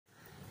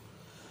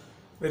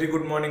Very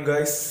good morning,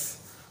 guys.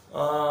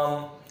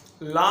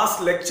 Last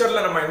lecture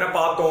la nama enna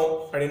paathom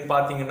appdin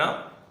pathina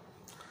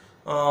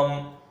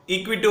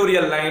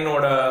equatorial line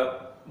oda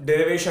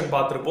derivation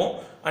paathirupom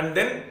and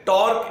then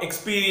torque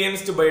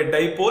experienced by a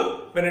dipole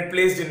when it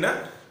placed in a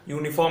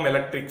uniform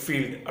electric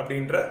field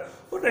அப்படின்ற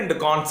ஒரு ரெண்டு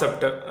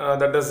concept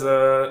that is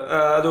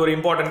அது ஒரு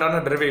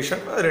இம்பார்ட்டன்ட்டான derivation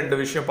அது ரெண்டு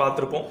விஷயம்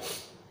பார்த்திருப்போம்.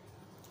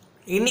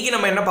 இன்னைக்கு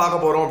நம்ம என்ன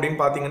பார்க்க போறோம் அப்படினு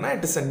பாத்தீங்கன்னா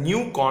it is a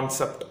new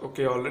concept.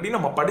 Okay, already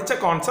நம்ம படிச்ச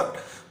concept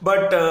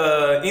but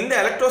in the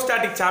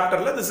electrostatic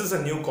chapterல this is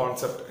a new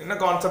concept. என்ன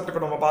concept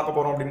இப்ப நம்ம பார்க்க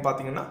போறோம் அப்படினு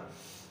பாத்தீங்கன்னா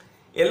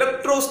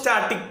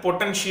electrostatic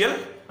potential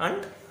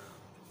and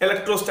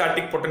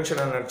electrostatic potential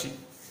energy.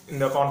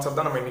 இந்த கான்செப்ட்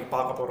தான் நம்ம இன்னைக்கு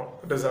பார்க்க போறோம்.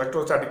 It is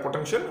electrostatic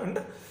potential and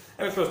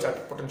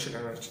electrostatic potential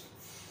energy.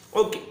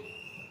 Okay.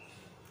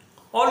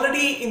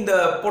 Already இந்த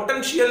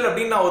potential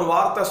அப்படினா ஒரு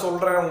வார்த்தை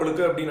சொல்றேன்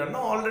உங்களுக்கு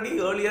அப்படினா already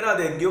earlier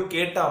அது எங்கயோ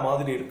கேட்ட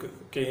மாதிரி இருக்கு.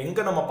 Okay, எங்க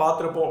நம்ம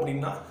பாத்துறோம்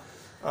அப்படினா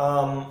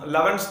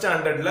 11th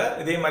ஸ்டாண்டர்ட்ல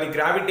இதே மாதிரி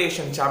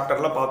gravitation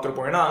chapterல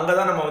பாத்துறோம். ஏனா அங்க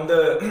தான் நம்ம வந்து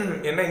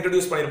என்ன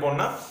இன்ட்ரோ듀ce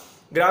பண்ணிருப்போம்னா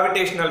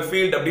gravitational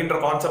field அப்படிங்கற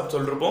concept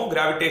சொல்லிருப்போம்.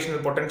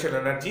 Gravitational potential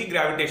energy,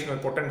 gravitational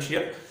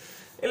potential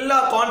எல்லா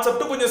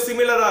கான்செப்ட்டும் கொஞ்சம்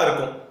சிமிலரா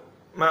இருக்கும்.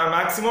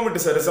 Maximum it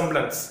is a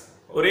resemblance.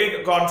 ஒரே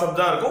கான்செப்ட்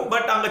தான் இருக்கும்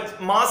பட் அங்க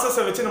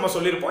மாஸஸை வச்சு நம்ம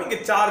சொல்லிருப்போம். இங்க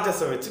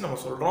சார்ஜஸை வச்சு நம்ம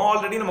சொல்றோம்.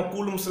 ஆல்ரெடி நம்ம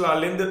கூலும்ஸ்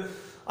லால இருந்து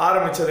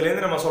ஆரம்பிச்சதுல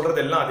இருந்து நம்ம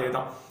சொல்றது எல்லாம்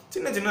அதேதான்.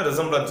 சின்ன சின்ன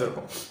ரிசம்பிளன்ஸ்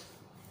இருக்கும்.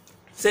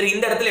 சரி,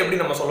 இந்த இடத்துல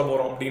எப்படி நம்ம சொல்ல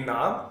போறோம் அப்படின்னா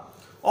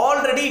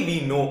ஆல்ரெடி we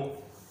know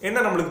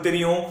என்ன நம்மளுக்கு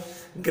தெரியும்,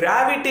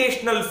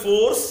 gravitational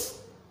force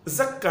is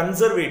a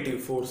conservative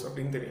force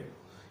அப்படின்னு தெரியும்.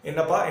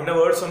 என்னப்பா என்ன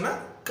வேர்ட் சொன்ன,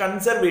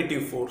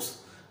 conservative force.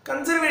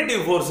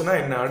 கன்சர்வேட்டிவ் ஃபோர்ஸ்னா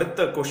என்ன,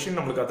 அடுத்த क्वेश्चन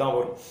நமக்கு அதான்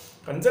வரும்.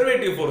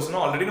 கன்சர்வேட்டிவ்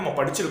ஃபோர்ஸ்னா ஆல்ரெடி நம்ம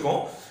படிச்சிருக்கோம்,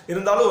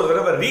 இருந்தாலும் ஒரு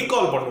தடவை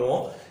ரீகால் பண்ணுவோம்.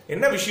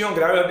 என்ன விஷயம்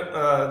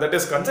தட்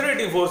இஸ்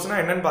கன்சர்வேட்டிவ் ஃபோர்ஸ்னா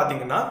என்னன்னு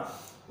பாத்தீங்கன்னா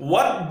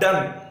ஒர்க்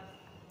டன்.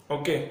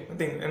 ஓகே,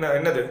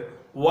 என்னது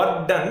work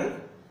done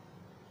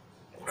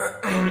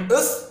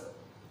is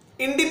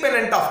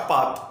independent of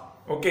path.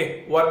 Okay,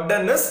 work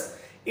done is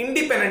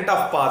independent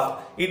of path.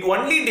 It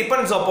only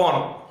depends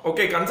upon.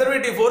 Okay,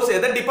 conservative force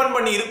எதை டிபெண்ட்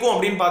பண்ணி இருக்கும்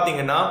அப்படின்னு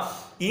பாத்தீங்கன்னா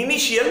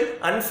இனிஷியல்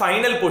அண்ட்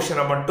ஃபைனல்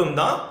பொசிஷனை மட்டும்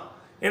தான்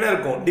என்ன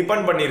இருக்கும்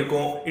டிபெண்ட் பண்ணி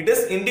இருக்கும். இட்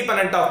இஸ்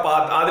இண்டிபெண்டன்ட் ஆஃப்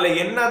பாத். அதுல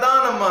என்னதான்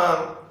நம்ம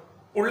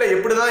உள்ள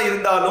எப்படிதான்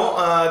இருந்தாலும்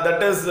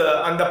தட் இஸ்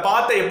அந்த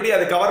பாத்தை எப்படி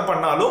அது கவர்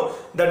பண்ணாலும்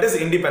that is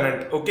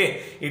independent. Okay,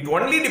 it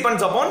only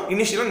depends upon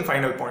initial and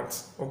final points.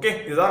 Okay,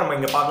 இதுதான் நம்ம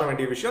இங்க பார்க்க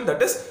வேண்டிய விஷயம்.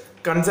 That is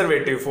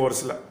conservative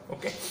ஃபோர்ஸ்ல.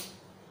 ஓகே,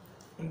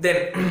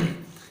 தென்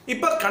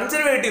இப்ப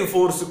கன்சர்வேட்டிவ்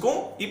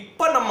ஃபோர்ஸுக்கும்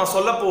இப்ப நம்ம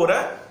சொல்ல போற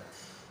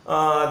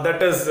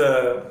தட் இஸ்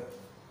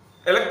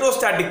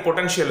எலக்ட்ரோஸ்டாட்டிக்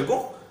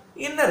பொட்டன்ஷியலுக்கும்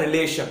என்ன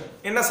ரிலேஷன்,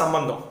 என்ன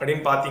சம்பந்தம்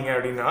அப்படின்னு பார்த்தீங்க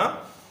அப்படின்னா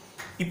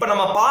இப்போ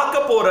நம்ம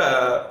பார்க்க போற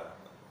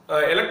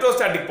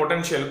எலக்ட்ரோஸ்டாட்டிக்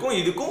பொட்டன்ஷியலுக்கும்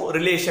இதுக்கும்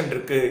ரிலேஷன்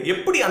இருக்கு.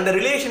 எப்படி அந்த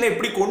ரிலேஷனை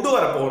எப்படி கொண்டு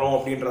வர போறோம்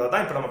அப்படின்றத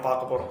தான் இப்போ நம்ம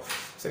பார்க்க போறோம்.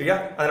 சரியா,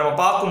 அதை நம்ம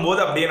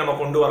பார்க்கும்போது அப்படியே நம்ம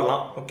கொண்டு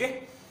வரலாம். Okay,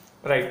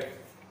 right.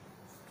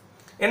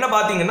 என்ன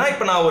பார்த்தீங்கன்னா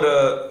இப்போ நான் ஒரு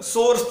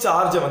சோர்ஸ்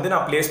சார்ஜை வந்து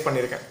நான் பிளேஸ்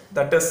பண்ணியிருக்கேன்.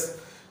 தட் இஸ்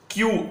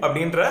Q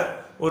அப்படின்ற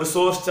ஒரு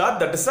source charge,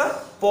 that is a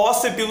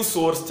positive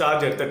source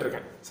charge எடுத்துட்டு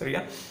இருக்கேன்.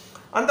 சரியா,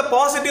 அந்த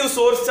பாசிட்டிவ்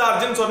சோர்ஸ்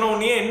சார்ஜ்னு சொன்ன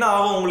உடனே என்ன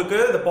ஆகும் உங்களுக்கு,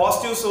 the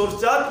positive source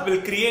charge will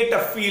create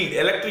a field,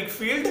 electric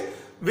field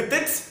with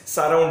its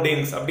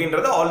surroundings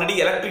அப்படின்றது ஆல்ரெடி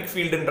எலக்ட்ரிக்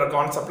ஃபீல்டுன்ற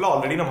கான்செப்ட்ல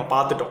ஆல்ரெடி நம்ம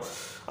பார்த்துட்டோம்.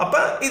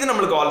 அப்ப இது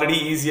நம்மளுக்கு ஆல்ரெடி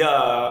ஈஸியா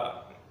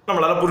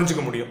நம்மளால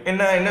புரிஞ்சுக்க முடியும்.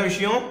 என்ன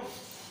விஷயம்,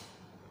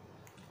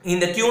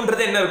 இந்த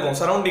Qன்றது என்ன இருக்கும்,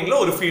 சரௌண்டிங்ல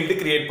ஒரு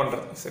ஃபீல்டு கிரியேட்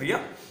பண்றது. சரியா,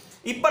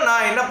 இப்போ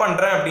நான் என்ன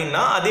பண்றேன்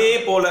அப்படின்னா அதே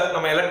போல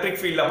நம்ம எலக்ட்ரிக்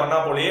ஃபீல்ட்ல பண்ணா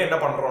போலயே என்ன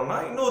பண்றோம்னா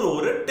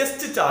இன்னொரு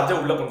டெஸ்ட் சார்ஜை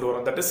உள்ள கொண்டு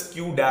வரோம். That is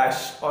Q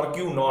dash R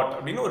Q not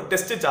அப்படின்னு ஒரு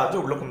டெஸ்ட் சார்ஜை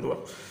உள்ள கொண்டு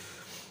வரோம்.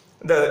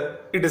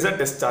 It is a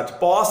test charge,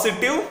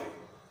 positive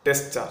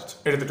test charge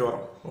எடுத்துட்டு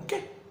வரோம். ஓகே,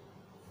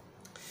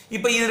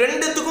 இப்போ இது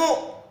ரெண்டுத்துக்கும்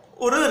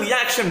ஒரு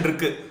ரியாக்ஷன்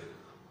இருக்கு.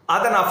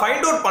 அதை நான்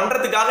ஃபைண்ட் அவுட்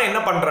பண்றதுக்காக என்ன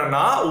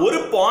பண்றேன்னா ஒரு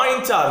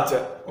point charge,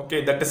 okay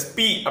that is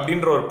P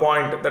அப்படின்ற ஒரு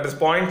பாயிண்ட், தட்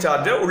இஸ் பாயிண்ட்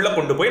சார்ஜை உள்ள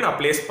கொண்டு போய் நான்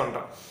பிளேஸ்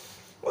பண்றேன்.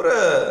 ஒரு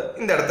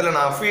இந்த இடத்துல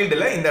நான்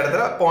ஃபீல்டில் இந்த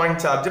இடத்துல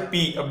பாயிண்ட் சார்ஜ்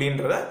P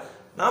அப்படின்றத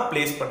நான்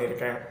பிளேஸ்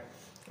பண்ணியிருக்கேன்.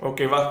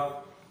 ஓகேவா,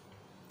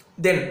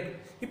 தென்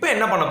இப்போ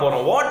என்ன பண்ண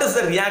போறோம், வாட் இஸ்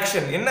த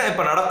ரியாக்ஷன், என்ன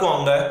இப்போ நடக்கும்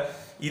அங்க,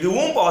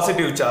 இதுவும்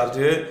பாசிட்டிவ் சார்ஜ்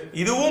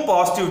இதுவும்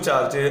பாசிட்டிவ்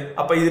சார்ஜ்.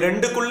 அப்ப இது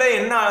ரெண்டுக்குள்ள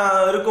என்ன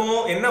இருக்கும்,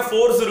 என்ன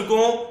ஃபோர்ஸ்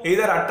இருக்கும்,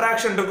 எதர்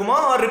அட்ராக்ஷன் இருக்குமா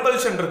ஆர்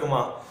ரிபல்ஷன்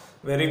இருக்குமா.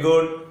 வெரி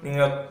குட்,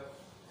 நீங்க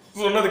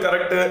சொன்னது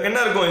கரெக்ட். என்ன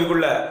இருக்கும்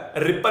இதுக்குள்ள,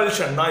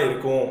 ரிபல்ஷன் தான்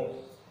இருக்கும்.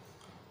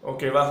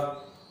 ஓகேவா,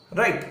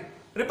 ரைட்,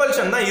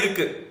 ரிபல்ஷன் தான்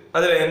இருக்கு,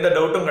 அதுல எந்த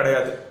டவுட்டும்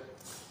கிடையாது.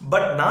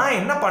 பட் நான்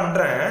என்ன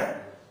பண்றேன்,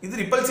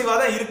 இது ரிபல்சிவா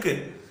தான் இருக்கு.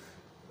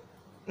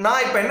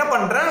 நான் இப்ப என்ன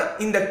பண்றேன்,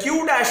 இந்த Q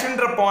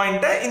டேஷ்ன்ற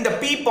பாயிண்ட இந்த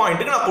P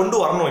பாயிண்ட்டுக்கு நான் கொண்டு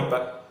வரணும். இப்ப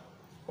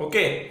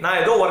ஓகே, நான்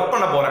ஏதோ ஒர்க்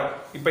பண்ண போறேன்.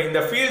 இப்ப இந்த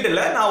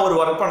ஃபீல்டுல நான் ஒரு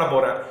ஒர்க் பண்ண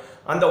போறேன்.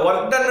 அந்த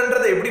ஒர்க்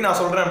டன்ன்றதை எப்படி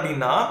நான் சொல்றேன்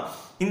அப்படின்னா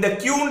இந்த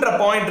Qன்ற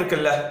பாயிண்ட்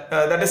இருக்குல்ல,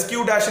 தட் இஸ்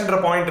Q டேஷ்ன்ற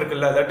பாயிண்ட்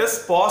இருக்குல்ல, that is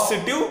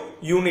positive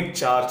unit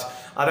charge.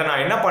 அதை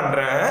நான் என்ன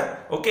பண்றேன்,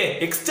 ஓகே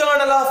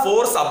எக்ஸ்டர்னலா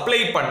ஃபோர்ஸ் அப்ளை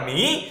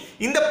பண்ணி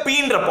இந்த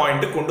Pன்ற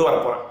பாயிண்ட்டுக்கு கொண்டு வர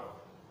போறேன்.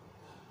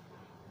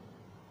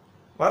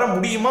 வர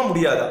முடியுமா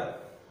முடியாதா?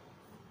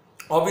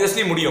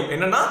 obviously முடியும்.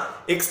 என்னன்னா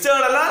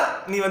எக்ஸ்டர்னலா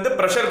நீ வந்து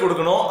பிரஷர்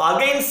கொடுக்கணும்,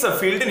 அகைன்ஸ்ட் a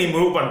field நீ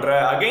மூவ் பண்ற.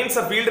 அகைன்ஸ்ட்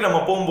a field நம்ம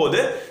போகும்போது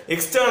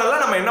எக்ஸ்டர்னலா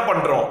நம்ம என்ன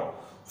பண்றோம்?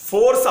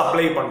 ஃபோர்ஸ்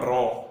அப்ளை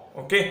பண்றோம்.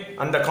 ஓகே,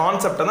 அந்த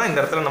கான்செப்டை தான் இந்த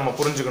இடத்துல நம்ம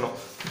புரிஞ்சுக்கணும்.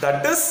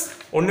 தட் இஸ்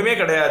ஒண்ணுமே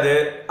கிடையாது.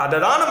 அதை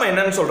தான் நம்ம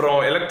என்னன்னு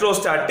சொல்றோம்?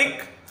 எலக்ட்ரோஸ்டாட்டிக்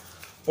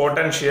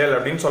பொட்டன்ஷியல்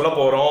அப்படின்னு சொல்ல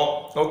போறோம்.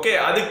 ஓகே,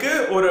 அதுக்கு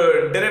ஒரு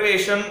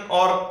டெரிவேஷன்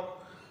ஆர்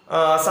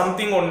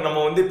சம்திங் ஒன்று நம்ம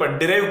வந்து இப்போ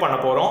டிரைவ் பண்ண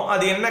போகிறோம்.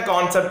 அது என்ன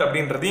கான்செப்ட்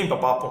அப்படின்றதையும் இப்போ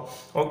பார்ப்போம்.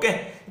 ஓகே,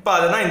 இப்போ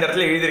அதை தான் இந்த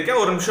இடத்துல எழுதியிருக்கேன்.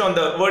 ஒரு நிமிஷம்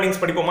அந்த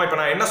வேர்டிங்ஸ் படிப்போமா? இப்போ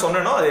நான் என்ன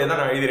சொன்னேனோ அதே தான்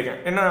நான் எழுதியிருக்கேன்.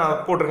 என்ன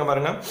போட்டிருக்கேன்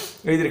பாருங்க,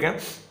 எழுதியிருக்கேன்.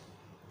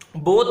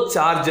 Both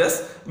charges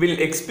will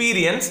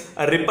experience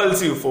a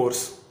repulsive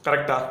force.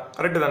 கரெக்டா?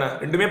 கரெக்ட் தானே?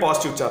 ரெண்டுமே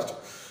positive charge.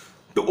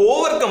 To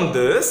overcome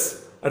this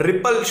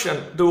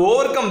repulsion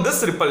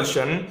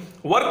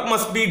work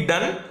must be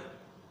done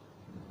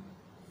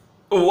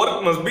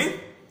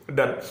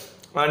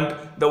and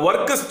the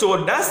work is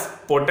stored as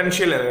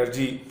potential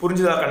energy.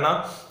 புரிஞ்சுதா கண்ணா?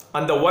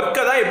 அந்த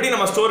ஒர்க்கை தான் எப்படி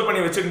நம்ம ஸ்டோர்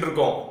பண்ணி வச்சுட்டு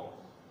இருக்கோம்?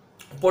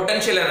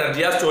 பொட்டன்ஷியல்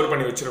எனர்ஜியா ஸ்டோர்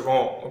பண்ணி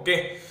வச்சிருக்கோம். ஓகே,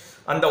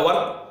 அந்த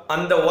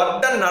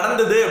ஒர்க் தான்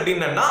நடந்தது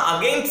அப்படின்னா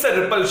அகைன்ஸ்ட்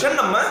ரிப்பல்ஷன்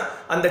நம்ம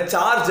அந்த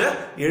சார்ஜை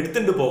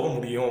எடுத்துட்டு போக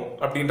முடியும்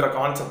அப்படின்ற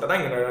கான்செப்டை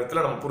தான் இந்த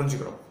இடத்துல நம்ம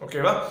புரிஞ்சுக்கணும்.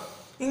 ஓகேவா?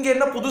 இங்க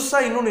என்ன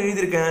புதுசா இன்னொன்னு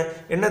எழுதியிருக்கேன்.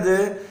 என்னது?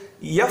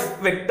 F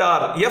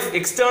vector, F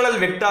external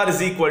vector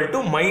is equal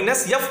to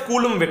minus F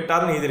coulomb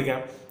வெக்டார்னு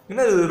எழுதியிருக்கேன்.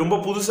 என்ன இது ரொம்ப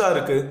புதுசா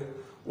இருக்கு?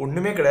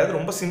 ஒண்ணுமே கிடையாது,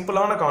 ரொம்ப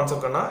சிம்பிளான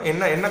கான்செப்ட்னா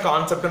என்ன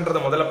கான்செப்ட்ன்றத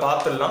முதல்ல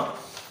பார்த்துடலாம்.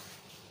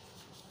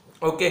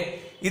 ஓகே,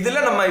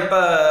 இதுல நம்ம இப்ப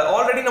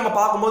ஆல்ரெடி நம்ம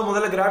பார்க்கும்போது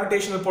முதல்ல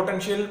கிராவிடேஷனல்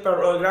பொட்டன்ஷியல்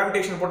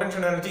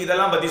எனர்ஜி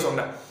இதெல்லாம் பத்தி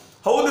சொன்னேன்.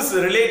 ஹவு திஸ்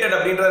ரிலேட்டட்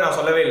அப்படின்றத நான்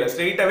சொல்லவே இல்லை,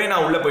 ஸ்ட்ரெயிட்டாவே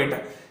நான் உள்ள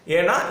போயிட்டேன்.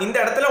 ஏன்னா இந்த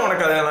இடத்துல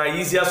உனக்கு அதை நான்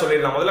ஈஸியா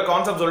சொல்லிடலாம். முதல்ல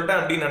கான்செப்ட்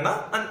சொல்லிட்டேன் அப்படின்னா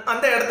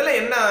அந்த இடத்துல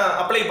என்ன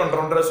அப்ளை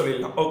பண்றோன்றத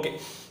சொல்லிடலாம். ஓகே,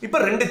 இப்ப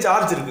ரெண்டு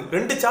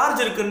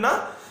சார்ஜ் இருக்குன்னா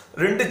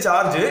ரெண்டு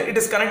charge it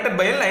is connected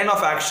by a line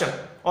of action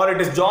or it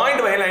is joined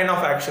by a line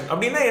of action.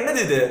 அப்படின்னா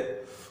என்னது இது?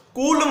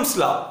 கூலும்ஸ்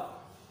லா.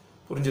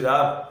 புரிஞ்சுதா?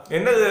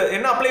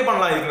 என்ன அப்ளை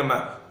பண்ணலாம் இதுக்கு? நம்ம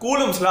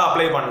கூலும்ஸ் லா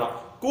அப்ளை பண்ணலாம்.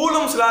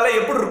 கூலும்ஸ் லால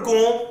எப்படி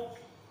இருக்கும்?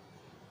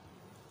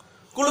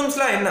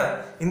 கூலும்ஸ் லா என்ன?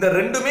 இந்த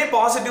ரெண்டுமே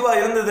பாசிட்டிவா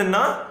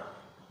இருந்ததுன்னா,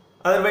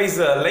 அதர்வைஸ்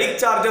லைக்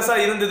சார்ஜஸா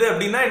இருந்தது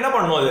அப்படின்னா என்ன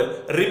பண்ணும்? அது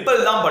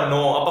ரிப்பல் தான்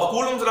பண்ணும். அப்ப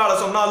கூலும்ஸ் லால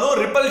சொன்னாலும்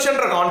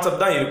ரிப்பல்ஷன்ற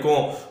கான்செப்ட் தான்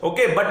இருக்கும்.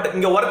 ஓகே, பட்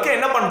இங்க வர்க்க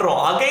என்ன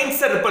பண்றோம்?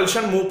 அகைன்ஸ்ட்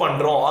ரிப்பல்ஷன் மூவ்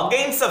பண்றோம்,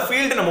 அகைன்ஸ்ட்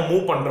ஃபீல்ட் நம்ம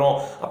மூவ் பண்றோம்.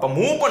 அப்ப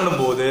மூவ்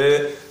பண்ணும்போது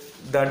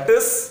that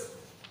is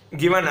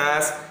given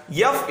as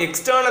F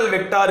external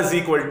vector is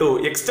equal to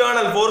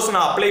external force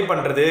நான் அப்ளை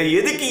பண்றது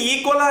எதுக்கு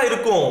ஈக்குவலா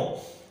இருக்கும்?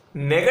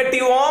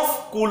 Negative of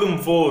coulomb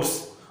fours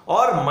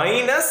are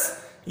minus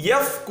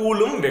F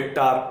coulomb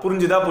vector.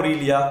 புரிஞ்சுதா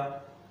புரியலையா?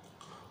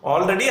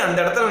 ஆல்ரெடி அந்த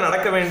இடத்துல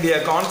நடக்க வேண்டிய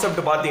கான்செப்ட்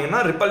பாத்தீங்கன்னா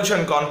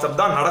ரிப்பல்ஷன் கான்செப்ட்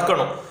தான்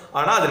நடக்கணும்.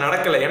 ஆனா அது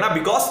நடக்கல. ஏன்னா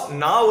பிகாஸ்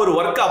நான் ஒரு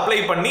ஒர்க் அப்ளை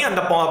பண்ணி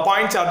அந்த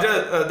பாயிண்ட் சார்ஜ்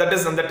தட்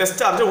இஸ் அந்த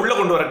டெஸ்ட் சார்ஜ் உள்ள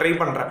கொண்டு வர ட்ரை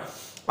பண்றேன்.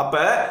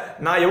 அப்ப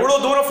நான்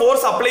எவ்வளவு தூரம்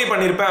ஃபோர்ஸ் அப்ளை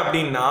பண்ணிருப்பேன்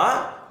அப்படின்னா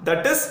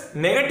that is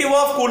negative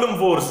of coulomb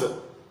force.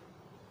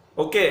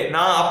 Okay,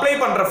 நான் அப்ளை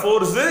பண்ற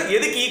ஃபோர்ஸ்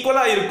எதுக்கு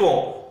ஈக்குவலா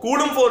இருக்கும்?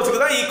 கூலும்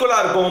ஃபோர்ஸுக்கு தான்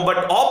ஈக்குவலா இருக்கும்,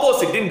 பட்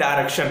ஆப்போசிட் இன்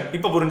டைரக்ஷன்.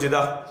 இப்ப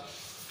புரிஞ்சுதா?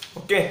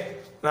 ஓகே,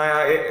 நான்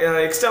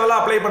எக்ஸ்டர்னலா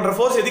அப்ளை பண்ற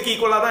ஃபோர்ஸ் எதுக்கு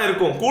ஈக்குவலா தான்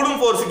இருக்கும்? கூலும்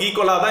ஃபோர்ஸுக்கு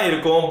ஈக்குவலா தான்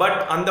இருக்கும், பட்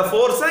அந்த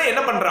ஃபோர்ஸை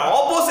என்ன பண்றேன்?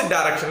 ஆப்போசிட்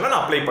டைரக்ஷன்ல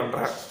நான் அப்ளை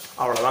பண்றேன்.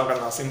 அவ்வளவுதான்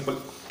கண்ணா, சிம்பிள்.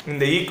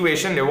 இந்த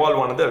ஈக்குவேஷன்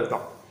எவால்வ் ஆனது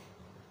அதுதான்.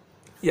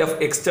 F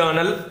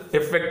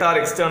vector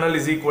external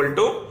is equal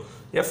to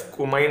F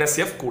minus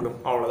F coulomb.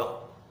 அவ்வளவுதான்.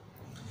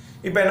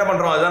 இப்போ என்ன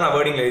பண்றோம்? அதுதான் நான்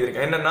வேர்டிங்ல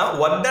எழுதியிருக்கேன். என்னன்னா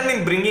what done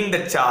in bringing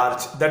the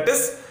charge, that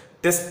is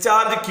test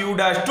charge Q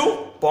dash to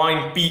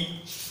point P.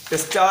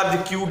 Test charge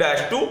Q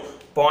dash to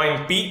point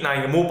P நான்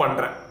இங்க மூவ்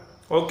பண்றேன்.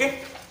 Okay,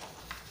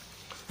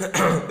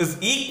 is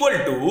equal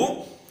to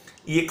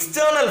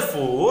external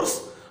force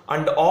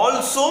and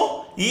also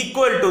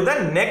equal to the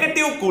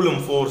negative coulomb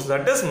force,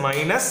 that is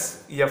minus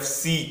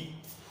Fc,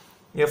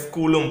 F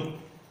coulomb.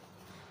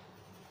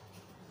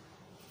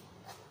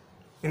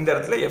 இந்த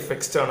இடத்துல F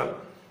external.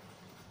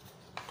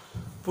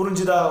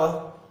 புரிஞ்சுதா?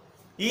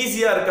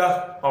 ஈஸியா இருக்கா?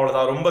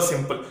 அவ்வளவுதான், ரொம்ப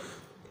சிம்பிள்.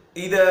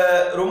 இத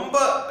ரொம்ப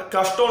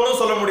கஷ்டம்னு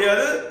சொல்ல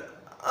முடியாது,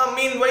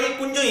 மீன்வைல்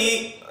கொஞ்சம்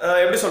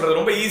எப்படி சொல்றது,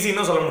 ரொம்ப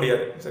ஈஸின்னு சொல்ல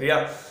முடியாது. சரியா?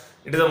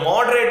 இட் இஸ்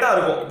மாடரேட்டா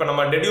இருக்கும் இப்போ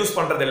நம்ம டெடியூஸ்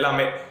பண்றது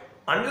எல்லாமே.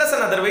 அன்லஸ்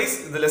அண்ட் அதர்வைஸ்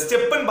இதுல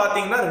ஸ்டெப்னு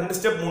பாத்தீங்கன்னா 2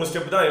 ஸ்டெப் 3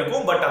 ஸ்டெப் தான்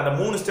இருக்கும். பட் அந்த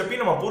 3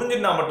 ஸ்டெப்பையும் நம்ம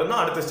புரிஞ்சிருந்தா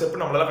மட்டும்தான் அடுத்த ஸ்டெப்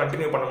நம்மளால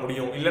கண்டினியூ பண்ண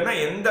முடியும். இல்லைன்னா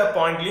எந்த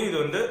பாயிண்ட்லயும் இது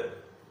வந்து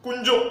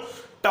கொஞ்சம்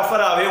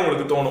டஃபராகவே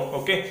உங்களுக்கு தோணும்.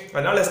 ஓகே,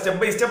 அதனால ஸ்டெப்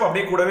பை ஸ்டெப்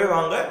அப்படியே கூடவே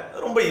வாங்க,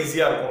 ரொம்ப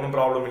ஈஸியா இருக்கும், ஒன்றும்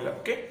ப்ராப்ளம் இல்லை.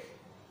 ஓகே,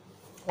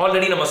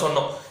 ஆல்ரெடி நம்ம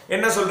சொன்னோம்.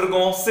 என்ன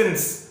சொல்றோம்?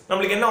 சின்ஸ்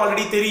நம்மளுக்கு என்ன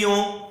ஆல்ரெடி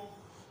தெரியும்?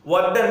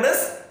 work done is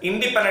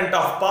independent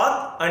of path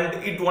and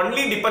it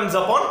only depends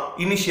upon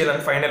initial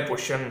and final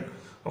position.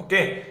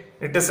 Okay,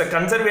 it is a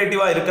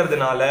conservative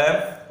இருக்கிறதுனால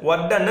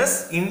work done is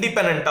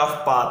independent of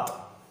path.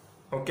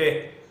 Okay,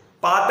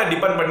 path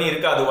depend பண்ணி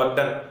இருக்காது work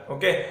done.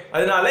 Okay,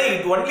 அதனால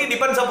it only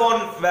depends upon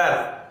where?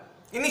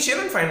 Initial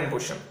and final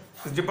position.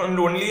 It depends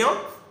only on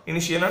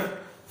initial and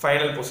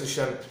final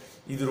position.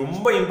 இது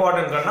ரொம்ப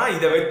important கண்ணா.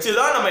 இதை வச்சு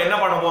தான் நம்ம என்ன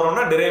பண்ண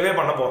போறோம்னா டிரைவே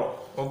பண்ண போறோம்.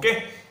 ஓகே,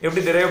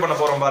 எப்படி டிரைவ் பண்ண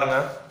போறோம் பாருங்க.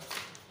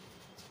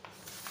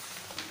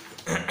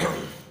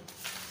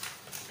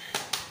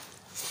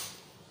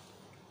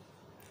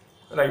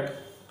 ரைட்,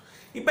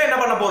 இப்போ என்ன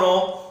பண்ண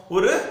போறோம்,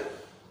 ஒரு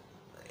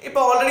இப்போ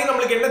ஆல்ரெடி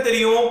நம்மளுக்கு என்ன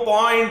தெரியும்,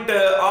 பாயிண்ட்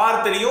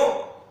ஆர் தெரியும்.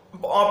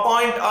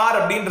 பாயிண்ட் ஆர்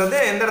அப்படின்றது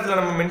எந்த இடத்துல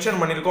நம்ம மென்ஷன்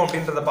பண்ணியிருக்கோம்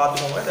அப்படின்றத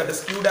பார்த்துக்கோங்க. தட்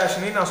இஸ் கியூ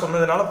டேஷ்னே நான்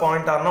சொன்னதுனால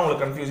பாயிண்ட் ஆர்னா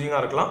உங்களுக்கு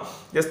கன்ஃபியூசிங்காக இருக்கலாம்.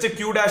 ஜஸ்ட்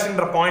கியூ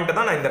டேஷ்ன்ற பாயிண்ட்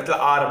தான் நான் இந்த இடத்துல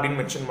ஆர் அப்படின்னு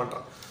மென்ஷன்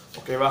பண்ணுறேன்.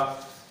 ஓகேவா,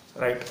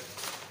 ரைட்.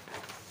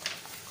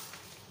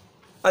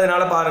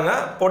 அதனால பாருங்க,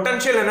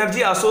 potential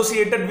energy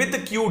associated with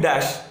Q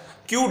dash.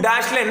 Q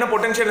டேஷ்ல என்ன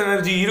பொட்டன்ஷியல்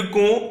எனர்ஜி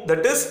இருக்கும்,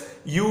 தட் இஸ்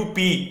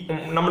யூபி.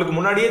 நம்மளுக்கு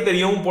முன்னாடியே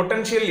தெரியும்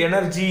potential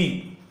energy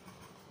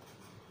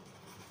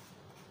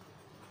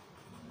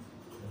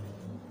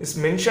is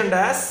mentioned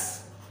as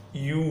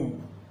U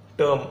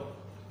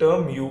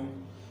term U.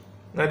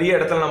 நிறைய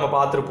இடத்துல நம்ம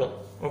பார்த்திருப்போம்.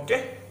 Okay,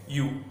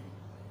 U.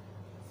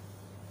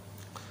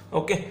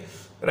 Okay,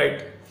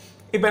 right.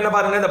 இப்போ என்ன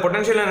பாருங்க, the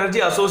potential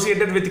energy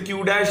associated with Q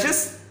dash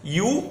is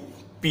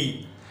UP.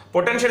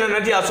 Potential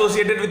energy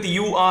associated with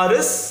UR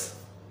is,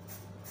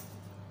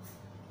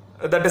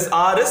 that is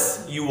R is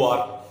UR.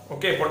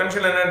 Okay,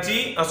 potential energy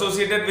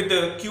associated with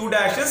Q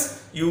dash is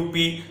UP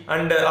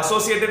and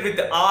associated with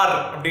R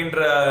அப்படின்ற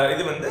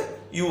இது வந்து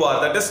UR,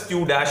 that is Q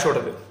dash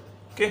ஓடது.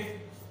 Okay,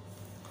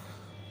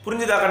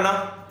 புரிஞ்சுதா கண்ணா?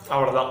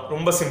 அவ்வளவுதான்,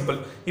 ரொம்ப simple.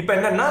 இப்போ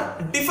என்னன்னா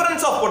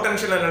difference of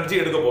potential energy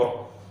எடுக்க போறோம்.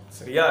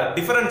 சரியா,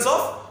 டிஃபரன்ஸ்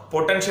ஆஃப்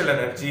பொட்டன்ஷியல்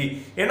எனர்ஜி.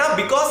 ஏன்னா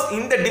பிகாஸ்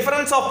இந்த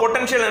டிஃபரன்ஸ் ஆஃப்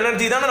பொட்டன்ஷியல்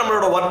எனர்ஜி தானே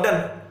நம்மளோட ஒர்க்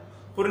டன்.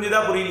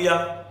 புரிஞ்சுதா புரியலையா?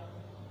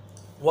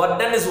 Work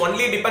done is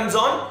only depends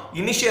on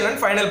initial and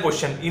final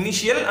position.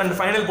 Initial and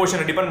final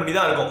position depend பண்ணி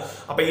தான் இருக்கும்.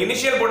 அப்ப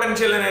initial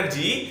potential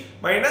energy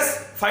minus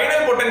final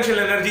potential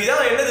energy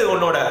தான் என்னது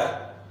உன்னோட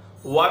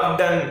work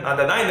done.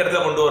 அத தான் இந்த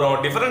இடத்துல கொண்டு வரோம்.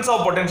 Difference of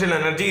potential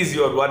energy is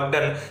your work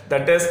done.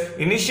 That is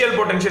initial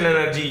potential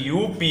energy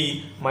UP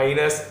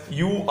minus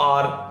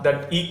UR that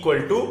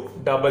equal to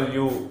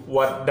W,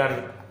 work done.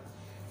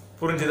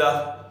 புரிஞ்சுதா?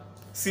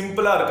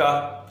 சிம்பிளா இருக்கா?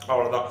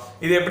 அவ்வளவுதான்.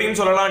 இது எப்படின்னு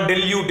சொல்லலாம்,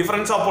 del U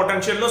டிஃபரன்ஸ் ஆஃப்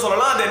பொட்டன்ஷியல்னு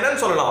சொல்லலாம். அது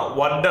என்னன்னு சொல்லலாம்,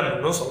 work done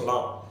னு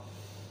சொல்லலாம்.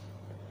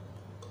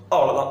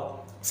 அவ்வளவுதான்,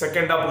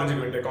 செகண்டா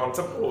புரிஞ்சுக்க வேண்டிய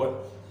கான்செப்ட் ஓவர்.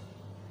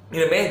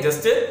 இனிமே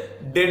ஜஸ்ட்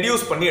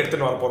டெடியூஸ் பண்ணி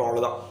எடுத்துட்டு வர போறோம்,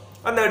 அவ்வளவுதான்.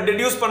 அந்த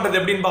டெடியூஸ் பண்றது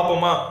எப்படின்னு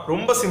பாப்போமா?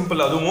 ரொம்ப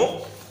சிம்பிள், அதுவும்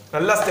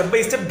நல்லா ஸ்டெப்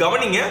பை ஸ்டெப்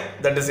கவனிங்க.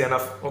 That is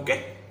enough. Okay,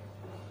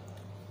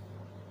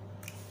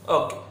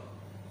 okay.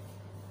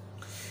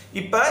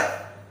 இப்ப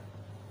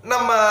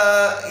நம்ம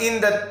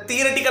இந்த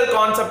தியரிட்டிக்கல்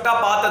கான்செப்டா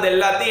பார்த்தது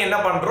எல்லாத்தையும் என்ன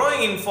பண்றோம்,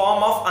 இன்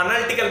ஃபார்ம் ஆஃப்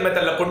அனலிட்டிக்கல்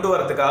மெத்தட்ல கொண்டு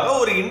வரதுக்காக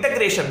ஒரு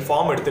இன்டகிரேஷன்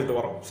ஃபார்ம் எடுத்துட்டு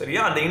வரோம்.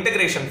 சரியா, அந்த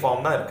இன்டகிரேஷன்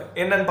ஃபார்ம் தான் இருக்கு.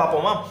 என்னன்னு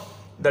பாப்போமா?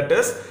 That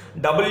is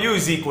W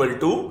is equal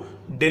to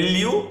del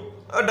U,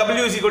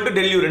 W is equal to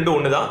del U ரெண்டு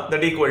ஒன்று தான்.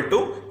 That equal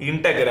to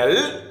integral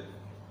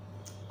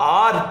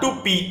R to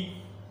P.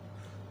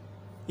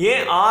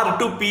 ஏன் R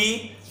to P?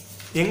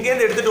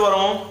 எங்கேருந்து எடுத்துட்டு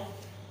வரோம்?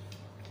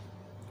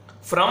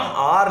 ஃப்ரம்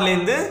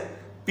ஆர்லேருந்து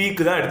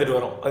Pக்கு தான் எடுத்துட்டு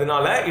வரோம்.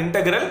 அதனால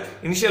இன்டகிரல்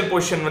இனிஷியல்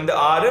பொசிஷன் வந்து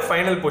R,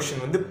 ஃபைனல்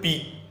பொசிஷன் வந்து P.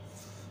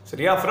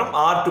 சரியா, ஃப்ரம்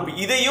R to P.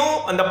 இதையும்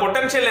அந்த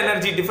பொட்டன்ஷியல்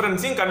எனர்ஜி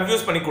டிஃபரன்ஸையும்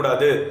கன்ஃபியூஸ் பண்ணி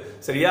கூடாது.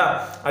 சரியா,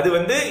 அது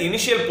வந்து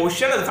இனிஷியல்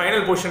பொசிஷன், அது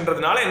ஃபைனல்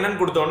பொசிஷன்றதுனால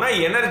என்னன்னு கொடுத்தோம்னா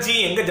எனர்ஜி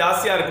எங்க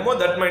ஜாஸ்தியா இருக்குமோ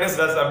தட் மைனஸ்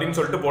தஸ் அப்படின்னு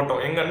சொல்லிட்டு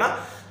போட்டோம். எங்கன்னா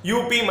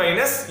UP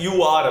மைனஸ்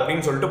UR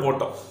அப்படின்னு சொல்லிட்டு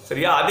போட்டோம்.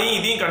 சரியா, அதையும்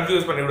இதையும்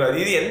கன்ஃபியூஸ் பண்ணி கூடாது.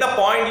 இது எந்த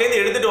பாயிண்ட்ல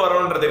இருந்து எடுத்துட்டு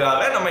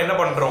வரோன்றதுக்காக நம்ம என்ன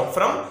பண்றோம்,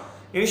 from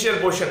initial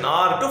position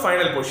R to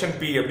final position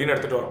P அப்படின்னு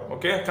எடுத்துட்டு வரோம்.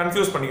 ஓகே,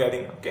 கன்ஃபியூஸ்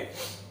பண்ணிக்காதீங்க. Okay,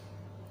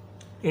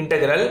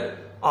 integral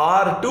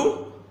R to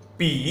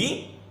P.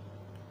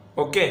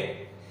 Okay,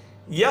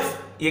 F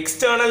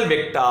external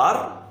vector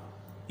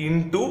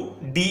into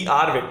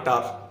dr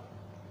vector.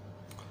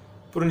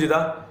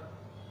 புரிஞ்சுதா?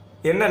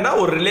 என்னன்னா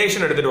ஒரு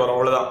ரிலேஷன் எடுத்துட்டு வரோம்,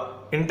 அவ்வளவுதான்.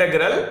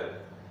 Integral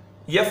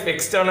F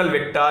external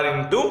vector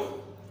into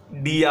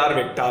dr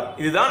vector.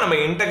 இதுதான் நம்ம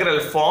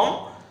இன்டகிரல் ஃபார்ம்.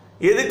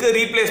 எதுக்கு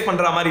ரீப்ளேஸ்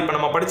பண்ற மாதிரி, இப்ப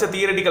நம்ம படிச்ச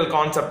தியரிட்டிக்கல்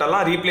கான்செப்ட்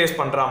எல்லாம் ரீப்ளேஸ்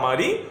பண்ற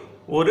மாதிரி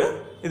ஒரு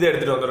இது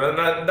எடுத்துட்டு வந்துரும்.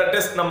 தட்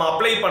இஸ் நம்ம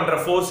அப்ளை பண்ற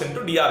ஃபோர்ஸ் இன்டு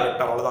dr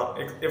வெக்டர், அவ்வளவுதான்.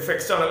 F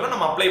எக்ஸ்டர்னல்ல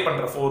நம்ம அப்ளை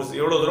பண்ற ஃபோர்ஸ்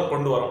எவ்வளவு தூரம்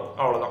கொண்டு வரோம்,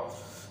 அவ்வளவுதான்.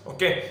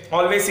 Okay,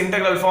 always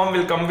integral form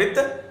will come with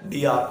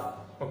dr.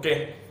 Okay,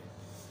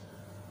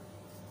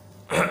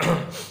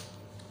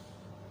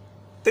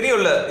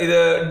 தெரியும்ல இது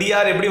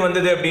dr எப்படி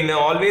வந்தது அப்படின்னு.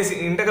 ஆல்வேஸ்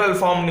இன்டெகிரல்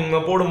ஃபார்ம் நீங்க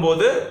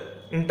போடும்போது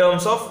in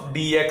terms of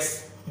dx,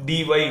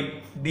 dy,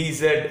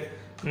 dz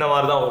இந்த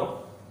மாதிரி தான் வரும்.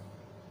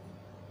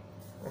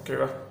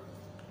 ஓகேவா?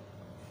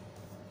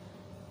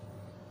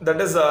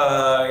 தட் இஸ்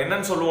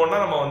என்னன்னு சொல்லுவோம்னா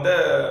நம்ம வந்து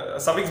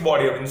சஃபிக்ஸ்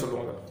பாடி அப்படின்னு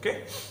சொல்லுவாங்க. ஓகே,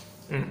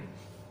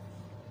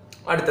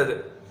 அடுத்தது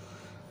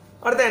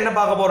என்ன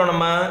பார்க்க போறோம்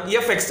நம்ம,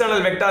 F external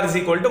vector is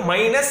equal to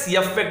minus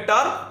F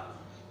vector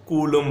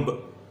coulomb.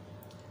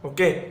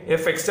 Okay,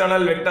 F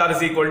external vector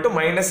is equal to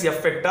minus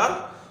F vector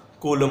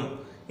coulomb.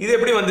 இது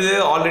எப்படி வந்தது,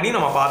 ஆல்ரெடி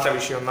நம்ம பார்த்த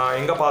விஷயம் தான்.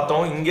 எங்க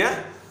பார்த்தோம், இங்க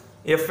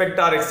F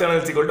vector external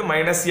is equal to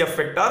minus F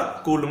vector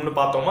coulomb னு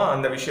பார்த்தோமா,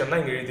 அந்த விஷயம் தான்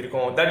இங்க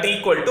எழுதியிருக்கோம். that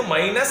equal to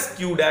minus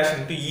Q dash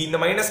into E. இந்த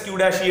minus Q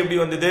dash E எப்படி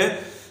வந்தது,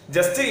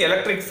 ஜஸ்ட்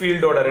எலக்ட்ரிக்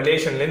ஃபீல்டோட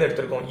ரிலேஷன்ல இருந்து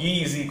எடுத்திருக்கோம். E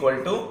is equal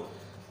to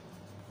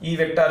E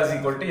vector is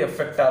equal to F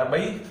vector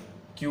by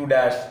Q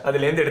dash.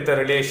 அதிலேருந்து எடுத்த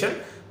relation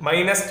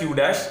minus Q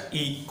dash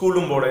E.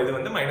 கூலும்போட இது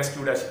வந்து minus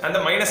Q dash. அந்த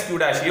minus Q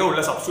dash ஏ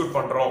உள்ள சப்ஸ்டியூட்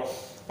பண்றோம்.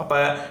 அப்ப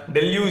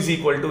del U is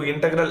equal to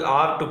integral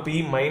R to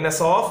P minus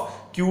of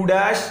Q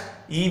dash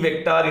E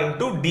vector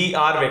into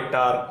dr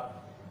vector.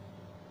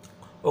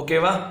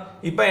 ஓகேவா?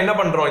 இப்போ என்ன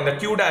பண்றோம்? இந்த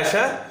Q dash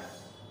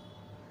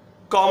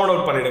காமன்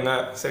அவுட் பண்ணிடுங்க.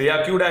 சரியா?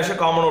 Q dash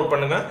காமன் அவுட்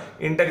பண்ணுங்க.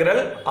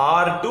 integral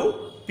R to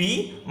P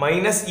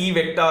minus E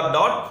vector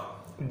dot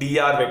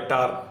dr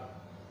vector.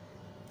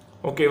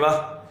 ஓகேவா?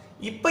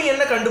 இப்போ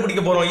என்ன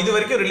கண்டுபிடிக்க போறோம்? இது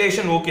வரைக்கும்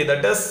relation okay.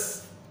 That is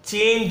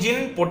change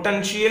in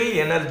potential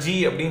energy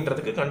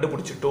அப்படின்றதுக்கு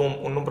கண்டுபிடிச்சிட்டோம்.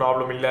 ஒன்றும்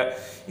ப்ராப்ளம் இல்லை.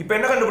 இப்போ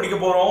என்ன கண்டுபிடிக்க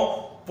போறோம்?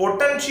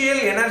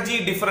 Potential energy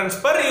difference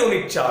per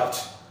unit charge.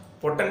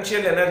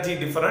 Potential energy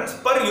difference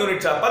per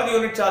unit charge. Per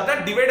unit சார்ஜ்னா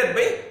divided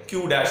by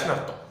Q dash னு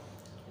அர்த்தம்.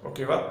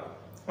 ஓகேவா?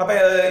 அப்ப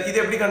இது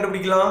எப்படி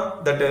கண்டுபிடிக்கலாம்?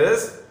 தட்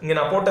இஸ் இங்க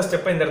நான் போட்ட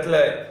ஸ்டெப்பை இந்த இடத்துல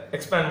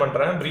எக்ஸ்பேண்ட்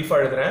பண்றேன், பிரீஃபா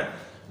எழுதுறேன்.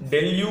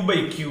 del U by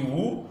Q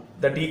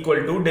that equal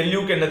to del U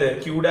க்கு என்னது?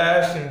 Q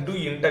dash into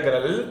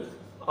integral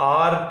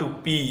R to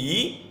P,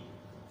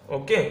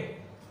 okay,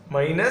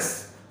 minus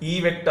E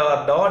vector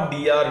dot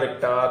dr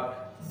vector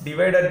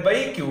divided by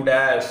Q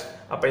dash.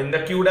 அப்ப இந்த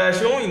Q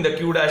dashும் இந்த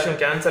Q dashும்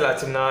கேன்சல்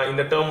ஆச்சுன்னா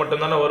இந்த term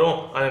மட்டும் தானே வரும்.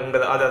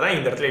 அதை தான்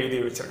இந்த இடத்துல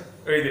எழுதியிருக்கேன்.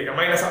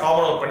 மைனஸ்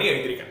காமன் அவுட் பண்ணி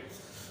எழுதியிருக்கேன்.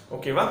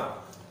 ஓகேவா?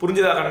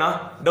 புரிஞ்சுதா கண்ணா?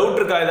 டவுட்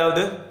இருக்கா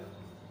ஏதாவது?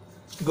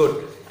 குட்.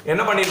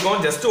 என்ன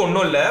பண்ணிருக்கோம்? ஜஸ்ட்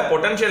ஒன்றும் இல்லை,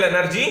 potential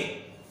energy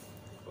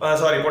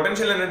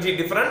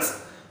difference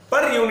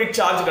per unit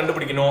charge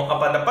கண்டுபிடிக்கணும்.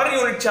 அப்ப அந்த பர்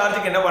யூனிட்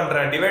சார்ஜுக்கு என்ன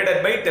பண்றேன்?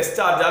 டிவைடட் பை டெஸ்ட்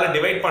சார்ஜால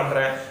டிவைட்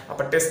பண்றேன்.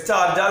 அப்ப டெஸ்ட்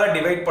சார்ஜால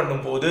டிவைட்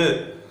பண்ணும்போது,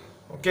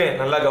 ஓகே,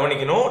 நல்லா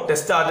கவனிக்கணும்.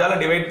 டெஸ்ட் சார்ஜால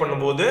டிவைட்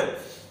பண்ணும்போது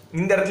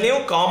இந்த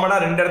இடத்துலயும் காமனா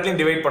ரெண்டு இடத்துலயும்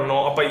டிவைட்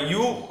பண்ணணும். அப்ப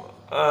U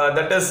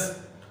that is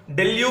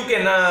del U க்கு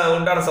என்ன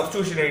உண்டான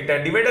சப்ஸ்டிடியூஷன்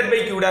எடுத்தேன்? டிவைடட் பை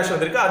Q dash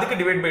வந்திருக்கு, அதுக்கு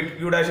டிவைட் பை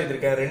Q dash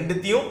எடுத்திருக்கேன்.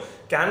 ரெண்டுத்தையும்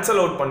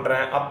கேன்சல் அவுட்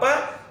பண்றேன். அப்ப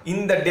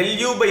இந்த del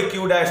U by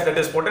Q dash that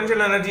is potential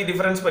energy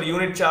difference per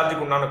unit charge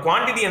க்கு உண்டான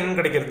குவாண்டிட்டி என்னன்னு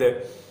கிடைக்கிறது?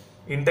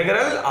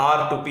 integral R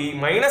to P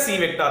minus E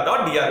vector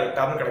dot dr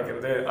vector னு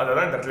கிடைக்கிறது.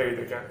 அததான் இந்த இடத்துல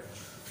எழுதிருக்கேன்.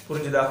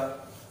 புரிஞ்சுதா?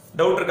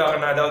 டவுட் இருக்காங்க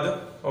நான் ஏதாவது?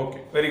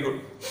 Okay, very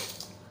good.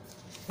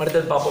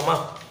 அடுத்தது பாப்போமா?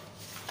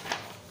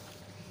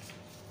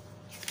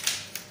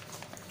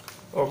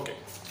 ஓகே,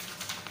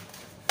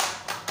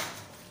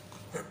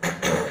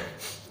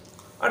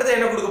 அடுத்து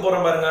என்ன கொடுக்க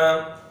போறோம் பாருங்க.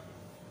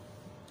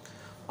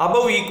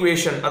 above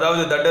equation,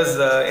 அதாவது that is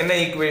என்ன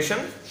equation?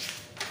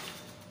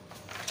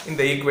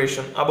 இந்த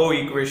equation above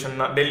equation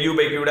del U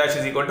by Q dash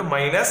is equal to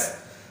minus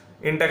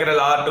integral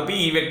R to P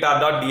E vector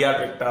dot dr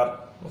vector.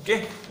 okay,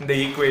 இந்த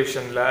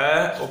equationல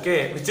okay,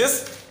 which is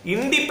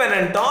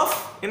independent of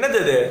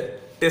என்னது?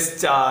 test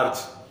charge.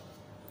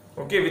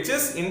 okay, which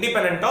is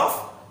independent of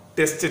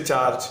test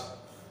charge.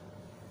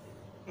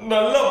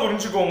 நல்லா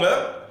புரிஞ்சுக்கோங்க.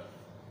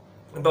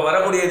 இப்ப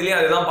வரக்கூடிய இதுலயும்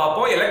அதுதான்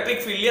பார்ப்போம்.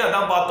 Electric ஃபீல்ட்லயும்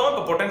அதான் பார்த்தோம்.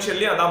 இப்ப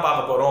பொட்டன்ஷியல்லயும் அதான்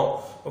பார்க்க போறோம்.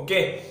 ஓகே,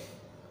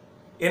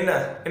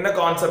 என்ன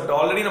கான்செப்ட்?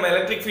 ஆல்ரெடி நம்ம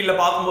எலக்ட்ரிக் ஃபீல்ட்ல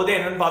பார்க்கும்போது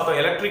என்னன்னு பார்த்தோம்?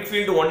 Electric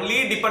field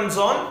only depends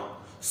on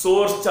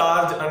source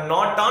charge and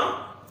not an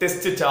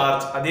test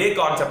charge. அதே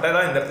கான்செப்டை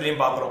தான் இந்த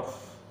இடத்துலயும் பார்க்குறோம்.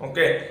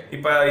 ஓகே,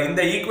 இப்ப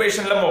இந்த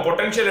ஈக்குவேஷன்ல நம்ம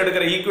பொட்டன்ஷியல்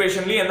எடுக்கிற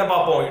ஈக்குவேஷன்லயும் என்ன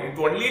பார்ப்போம்?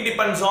 It only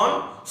depends on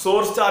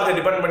source charge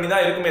depend பண்ணி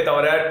தான் இருக்குமே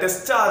தவிர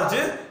டெஸ்ட் சார்ஜ்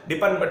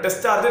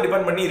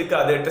டிபெண்ட் பண்ணி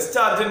இருக்காது. டெஸ்ட்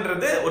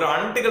சார்ஜ்ன்றது ஒரு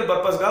அனலிட்டிக்கல்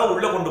பர்பஸ்க்காக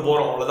உள்ள கொண்டு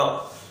போறோம், அவ்வளவுதான்.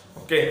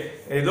 ஓகே,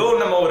 ஏதோ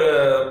நம்ம ஒரு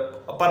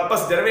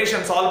பர்பஸ்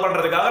டெரிவேஷன் சால்வ்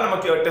பண்றதுக்காக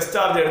நமக்கு டெஸ்ட்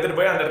சார்ஜ் எடுத்துட்டு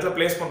போய் அந்த இடத்துல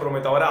பிளேஸ் பண்றோமே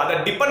தவிர அதை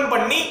டிபெண்ட்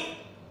பண்ணி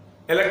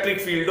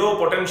எலக்ட்ரிக் ஃபீல்டோ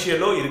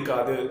பொட்டன்ஷியலோ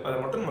இருக்காது. அதை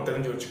மட்டும் நம்ம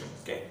தெரிஞ்சு வச்சுக்கணும்.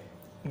 Okay,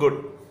 good.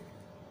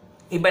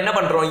 இப்போ என்ன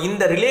பண்றோம்?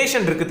 இந்த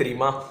ரிலேஷன் இருக்கு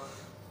தெரியுமா?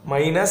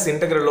 Minus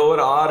integral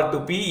over R to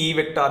P E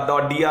vector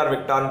dot dr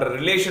vectorன்ற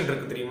relation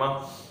இருக்கு தெரியுமா?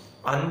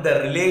 அந்த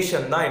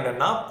ரிலேஷன் தான்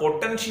என்னன்னா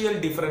potential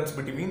difference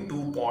between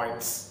 2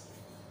 points.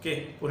 Okay,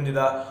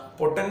 புரிஞ்சுதா?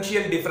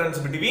 Potential difference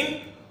between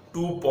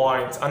 2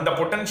 points. அந்த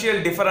பொட்டன்ஷியல்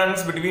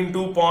டிஃபரன்ஸ் பிட்வீன்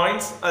 2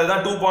 பாயிண்ட்ஸ்,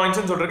 அதுதான் 2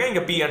 பாயிண்ட்ஸ் சொல்றேன்.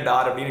 இங்க P and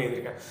R அப்படின்னு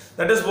எழுதிருக்கேன்.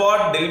 That is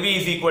what del V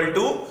is equal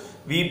to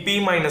Vp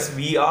minus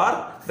VR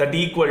that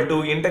equal to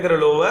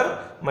integral over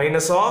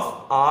minus of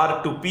R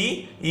to P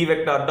E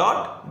vector dot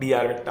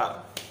dr vector.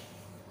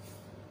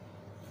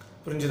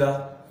 புரிஞ்சுதா?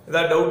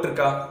 ஏதாவது doubt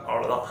இருக்கா?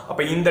 அவ்வளவுதான்.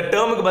 அப்ப இந்த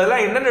டேர்முக்கு பதிலா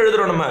என்ன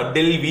எழுதுறோம்? நம்ம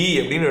del V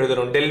அப்படின்னு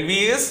எழுதுறோம். del V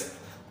is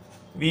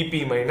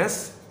Vp minus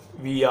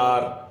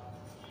VR.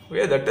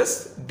 Okay, that is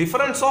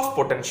difference of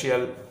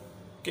potential.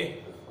 Okay,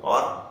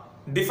 or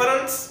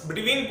difference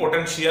between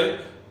potential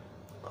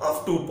of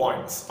 2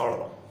 points.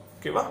 அவ்வளவுதான்.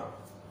 ஓகேவா?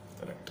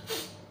 கரெக்ட்.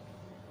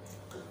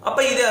 அப்ப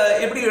இத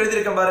எப்படி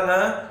எழுதிருக்கேன் பாருங்க.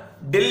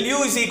 del U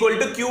is equal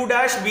to Q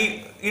dash V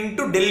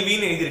into del V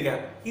ன்னு எழுதிருக்கேன்.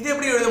 இது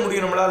எப்படி எழுத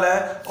முடியும் நம்மளால?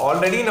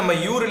 ஆல்ரெடி நம்ம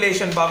U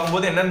ரிலேஷன்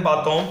பார்க்கும்போது என்னன்னு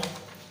பார்த்தோம்?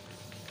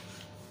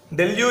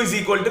 del U is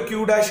equal to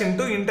Q dash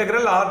into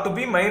integral R to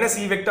P minus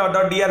E vector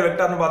dot dr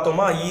vector ன்னு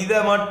பார்த்தோமா?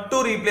 இத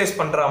மட்டும் ரீப்ளேஸ்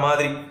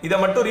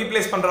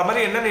பண்ற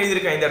மாதிரி என்ன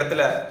எழுதிருக்கேன் இந்த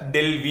இடத்துல?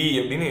 del V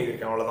அப்படின்னு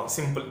எழுதிருக்கேன். அவ்வளவுதான்,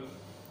 சிம்பிள்.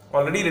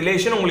 ஆல்ரெடி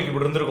ரிலேஷன் உங்களுக்கு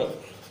இப்படி இருந்திருக்கும்.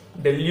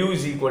 del U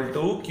is equal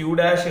to Q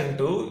dash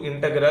into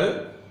integral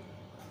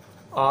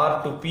r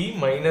to p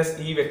minus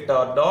e vector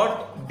dot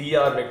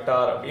dr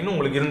vector அப்படின்னு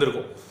உங்களுக்கு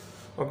இருந்திருக்கும்.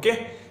 ஓகே,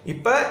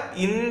 இப்போ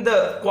இந்த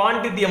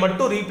குவாண்டிட்டியை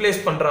மட்டும்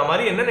ரீப்ளேஸ் பண்ற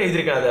மாதிரி என்ன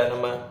எழுதிருக்கேன், அதை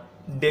நம்ம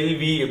del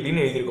v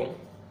அப்படின்னு எழுதிருக்கோம்.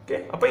 ஓகே,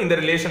 அப்போ இந்த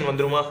ரிலேஷன்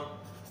வந்துருமா?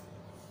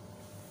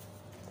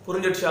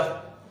 புரிஞ்சிடுச்சா?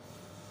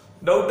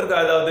 டவுட் இருக்கா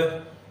ஏதாவது?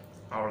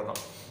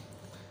 அவ்வளவுதான்.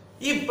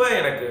 இப்போ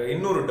எனக்கு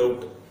இன்னொரு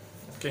டவுட்.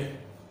 ஓகே,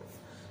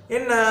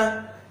 என்ன?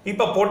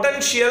 இப்போ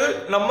பொட்டன்ஷியல்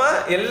நம்ம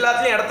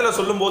எல்லாத்துலயும் இடத்துல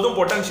சொல்லும் போதும்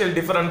பொட்டன்ஷியல்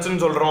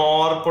டிஃபரன்ஸ்னு சொல்றோம்,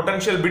 ஆர்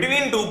பொட்டன்ஷியல்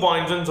பிட்வீன் 2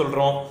 பாயிண்ட்ஸ்னு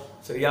சொல்றோம்.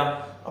 சரியா?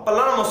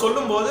 அப்பெல்லாம் நம்ம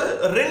சொல்லும்போது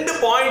 2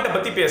 பாயிண்ட்டை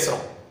பத்தி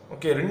பேசுறோம்.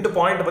 ஓகே, 2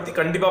 பாயிண்ட்டை பத்தி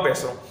கண்டிப்பா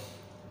பேசுறோம்.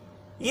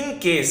 இன்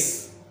கேஸ்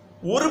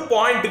ஒரு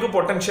பாயிண்ட்டுக்கு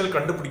பொட்டன்ஷியல்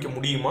கண்டுபிடிக்க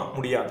முடியுமா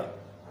முடியாதா?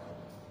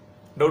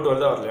 டவுட்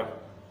வருதா வரலையா?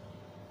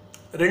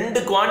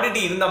 2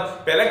 குவாண்டிட்டி இருந்தா,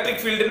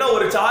 எலக்ட்ரிக் ஃபீல்டுனா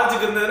ஒரு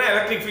சார்ஜுக்கு இருந்ததுன்னா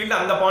எலக்ட்ரிக் ஃபீல்டு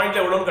அந்த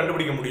பாயிண்ட்ல எவ்வளவுன்னு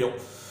கண்டுபிடிக்க முடியும்.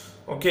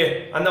 ஓகே,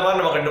 அந்த மாதிரி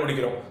நம்ம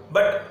கண்டுபிடிக்கிறோம்.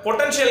 பட்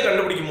பொட்டன்ஷியல்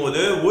கண்டுபிடிக்கும்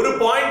போது ஒரு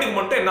பாயிண்ட்டுக்கு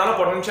மட்டும் என்னால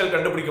பொட்டன்ஷியல்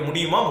கண்டுபிடிக்க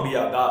முடியுமா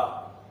முடியாதா?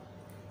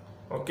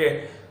 ஓகே,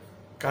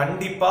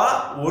 கண்டிப்பா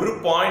ஒரு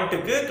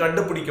பாயிண்ட்டுக்கு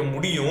கண்டுபிடிக்க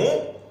முடியும்,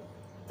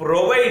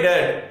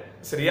 ப்ரொவைடட்.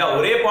 சரியா?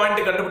 ஒரே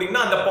பாயிண்ட்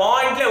கண்டுபிடிக்கணும், அந்த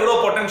பாயிண்ட்ல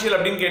எவ்வளவு பொட்டன்ஷியல்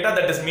அப்படின்னு கேட்டா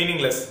தட் இஸ்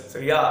மீனிங்லெஸ்.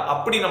 சரியா?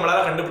 அப்படி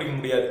நம்மளால கண்டுபிடிக்க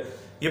முடியாது.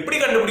 எப்படி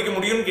கண்டுபிடிக்க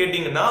முடியும்னு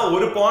கேட்டீங்கன்னா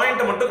ஒரு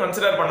பாயிண்ட் மட்டும்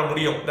கன்சிடர் பண்ண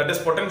முடியும், தட்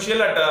இஸ்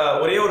பொட்டன்ஷியல் அட்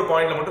ஒரே ஒரு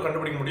பாயிண்ட்ல மட்டும்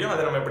கண்டுபிடிக்க முடியும்.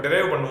 அதை நம்ம இப்ப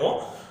டெரைவ் பண்ணுவோம்.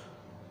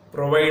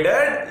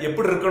 ப்ரொவைடட்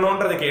எப்படி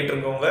இருக்கணும்ன்றதை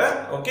கேட்டிருக்கோங்க.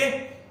 ஓகே,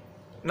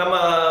 நம்ம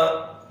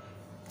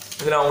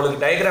இதுல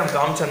உங்களுக்கு டயக்ராம்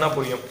காமிச்சேன்னா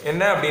புரியும்.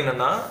 என்ன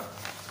அப்படின்னா,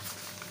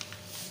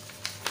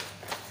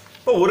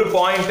 இப்போ ஒரு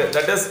பாயிண்ட்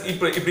தட் இஸ்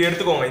இப்படி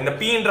எடுத்துக்கோங்க, இந்த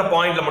Pன்ற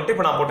பாயிண்ட்ல மட்டும்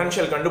இப்போ நான்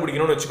பொட்டன்ஷியல்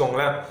கண்டுபிடிக்கணும்னு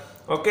வச்சுக்கோங்களேன்.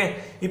 ஓகே,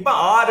 இப்போ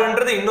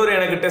ஆர்ன்றது இன்னொரு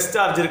எனக்கு டெஸ்ட்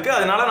சார்ஜ் இருக்கு,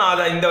 அதனால நான்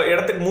அதை இந்த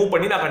இடத்துக்கு மூவ்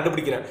பண்ணி நான்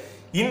கண்டுபிடிக்கிறேன்.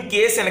 இன்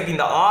கேஸ் எனக்கு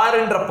இந்த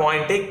ஆர்ன்ற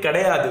பாயிண்டே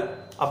கிடையாது,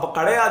 அப்போ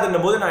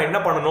கிடையாதுன்னும் போது நான்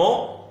என்ன பண்ணணும்?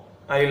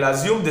 I will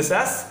assume this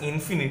as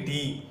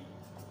infinity.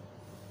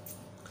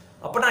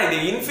 அப்போ நான் இதை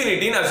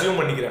இன்ஃபினிட்டின்னு அஸ்யூம்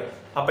பண்ணிக்கிறேன்.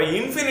 அப்போ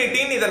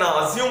இன்ஃபினிட்டின்னு இதை நான்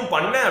அஸ்யூம்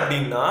பண்ணேன்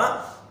அப்படின்னா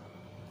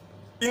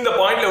இந்த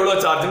பாயிண்ட்ல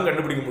எவ்வளவு சார்ஜ்னு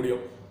கண்டுபிடிக்க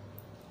முடியும்.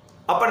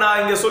 அப்ப நான்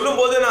இங்க சொல்லும்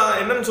போது நான்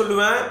என்னன்னு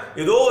சொல்லுவேன்,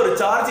 ஏதோ ஒரு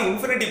சார்ஜ்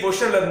இன்ஃபினிட்டி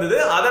பொசிஷன்ல இருந்தது,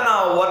 அதை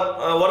நான்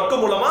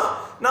ஒர்க் மூலமா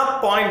நான்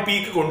பாயிண்ட்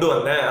பீக்கு கொண்டு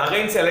வந்தேன்,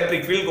 அகைன்ஸ்ட்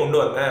எலக்ட்ரிக் ஃபீல்ட் கொண்டு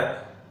வந்தேன்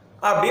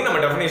அப்படின்னு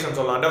நம்ம டெஃபினேஷன்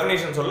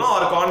சொல்லலாம்,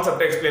 ஒரு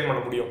கான்செப்டை எக்ஸ்பிளைன்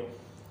பண்ண முடியும்.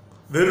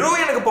 வெறும்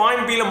எனக்கு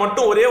பாயிண்ட் பீல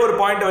மட்டும் ஒரே ஒரு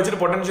பாயிண்ட்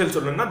வச்சுட்டு பொட்டன்ஷியல்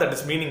சொல்லணும்னா தட்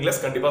இஸ்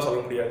மீனிங்லெஸ், கண்டிப்பா சொல்ல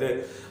முடியாது.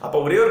 அப்ப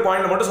ஒரே ஒரு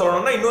பாயிண்ட்ல மட்டும்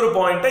சொல்லணும்னா இன்னொரு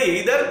பாயிண்ட்டை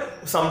எய்தர்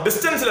சம்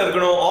டிஸ்டன்ஸ்ல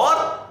இருக்கணும்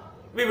R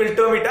we will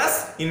term it as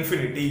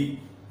infinity.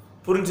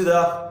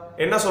 புரிஞ்சுதா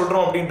என்ன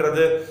சொல்றோம்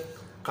அப்படின்றது?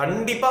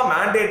 கண்டிப்பா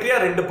மேண்டேட்டரியா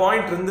 2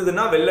 பாயிண்ட்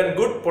இருந்ததுன்னா வெல் அண்ட்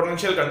குட்,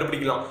 பொட்டன்ஷியல்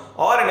கண்டுபிடிக்கலாம்.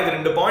 ஆர் எனக்கு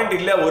 2 பாயிண்ட்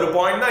இல்ல, ஒரு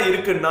பாயிண்ட் தான்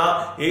இருக்குன்னா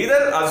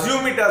either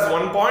assume it as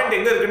 1 point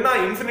எங்க இருக்குன்னா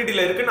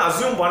இன்ஃபினிட்டில இருக்குன்னு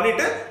அஸ்யூம்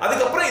பண்ணிட்டு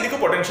அதுக்கப்புறம் இதுக்கு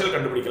பொட்டன்ஷியல்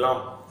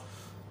கண்டுபிடிக்கலாம்.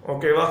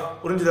 ஓகேவா?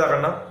 புரிஞ்சுதா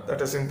கண்ணா?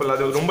 That is simple.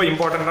 அது ரொம்ப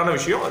இம்பார்ட்டன்டான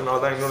விஷயம், அதனால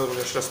தான் இன்னொரு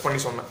கொஞ்சம் ஸ்ட்ரெஸ் பண்ணி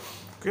சொன்னேன்.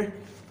 ஓகே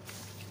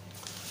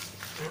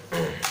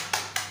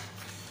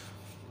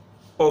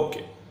ஓகே,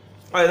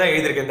 அதுதான்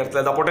எழுதியிருக்கேன் இந்த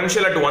இடத்துல. The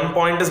potential at one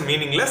point is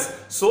meaningless,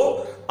 so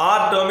r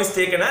term is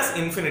taken as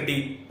infinity.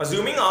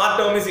 Assuming r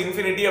term is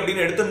infinity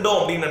அப்படின்னு எடுத்துட்டோம்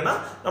அப்படின்னா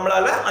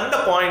நம்மளால அந்த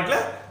பாயிண்ட்ல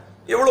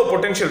எவ்வளவு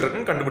பொட்டன்ஷியல்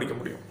இருக்குன்னு கண்டுபிடிக்க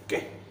முடியும். Okay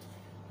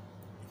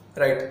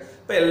right.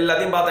 இப்போ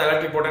எல்லாத்தையும் பார்த்தோம்,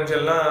 எலக்ட்ரிக்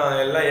பொட்டன்ஷியல்லாம்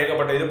எல்லாம்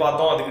ஏகப்பட்ட இது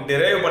பார்த்தோம், அதுக்கு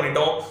டெரைவ்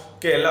பண்ணிட்டோம்.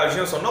 ஓகே, எல்லா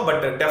விஷயம் சொன்னோம்,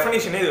 பட்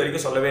டெஃபினிஷனே இது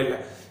வரைக்கும் சொல்லவே இல்லை.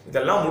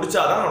 இதெல்லாம்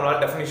முடிச்சாதான் நம்மளால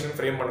டெஃபினிஷன்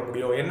ஃப்ரேம் பண்ண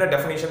முடியும். என்ன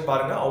டெஃபினிஷன்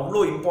பாருங்க,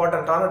 அவ்வளோ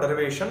இம்பார்ட்டன்டான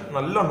டெரிவேஷன்,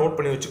 நல்லா நோட்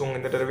பண்ணி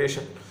வச்சுக்கோங்க இந்த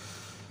derivation.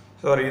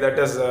 Sorry, that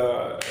is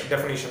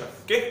definition.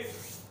 Okay,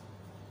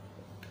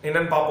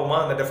 என்னன்னு பாப்போமா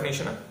அந்த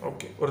டெஃபினிஷனை?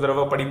 ஓகே, ஒரு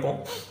தடவை படிப்போம்.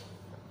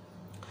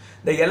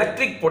 The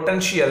electric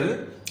potential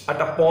at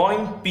a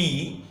point P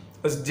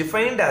is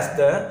defined as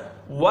the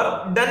work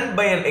done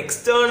by an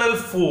external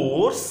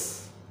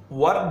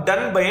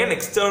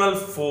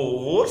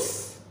force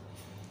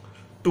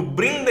to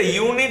bring the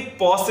unit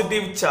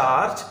positive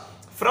charge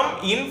from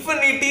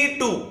infinity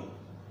to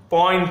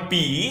point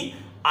P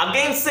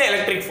against the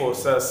electric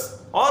forces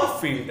or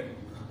field.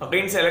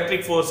 Against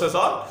electric forces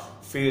or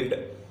field.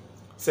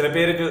 சில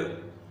பேருக்கு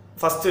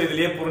first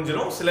இதுலயே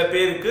புரிஞ்சிடும், சில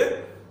பேருக்கு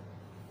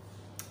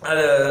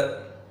அது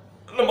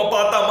நம்ம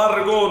பார்த்த மாதிரி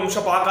இருக்கும், ஒரு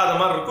நிமிஷம் பார்க்காத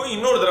மாதிரி இருக்கும்,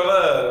 இன்னொரு தடவை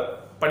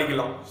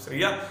படிக்கலாம்.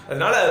 சரியா?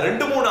 அதனால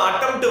 2-3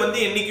 அட்டெம்ப்ட் வந்து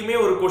என்னைக்குமே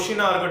ஒரு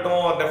கொஸ்டினா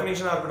இருக்கட்டும்,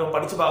 டெஃபினிஷனா இருக்கட்டும்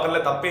படிச்சு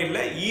பார்க்கறதுல தப்பே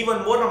இல்லை.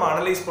 ஈவன் மோர் நம்ம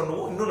அனலைஸ்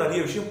பண்ணுவோம், இன்னும் நிறைய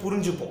விஷயம்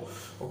புரிஞ்சுப்போம்.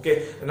 ஓகே,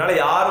 அதனால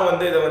யாரும்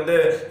வந்து இதை வந்து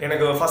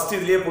எனக்கு ஃபர்ஸ்ட்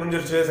இதுலயே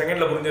புரிஞ்சிருச்சு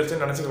செகண்ட்ல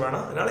புரிஞ்சிருச்சுன்னு நினைச்சுக்க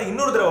வேணாம். அதனால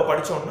இன்னொரு தடவை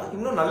படிச்சோம்னா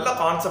இன்னும் நல்ல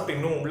கான்செப்ட்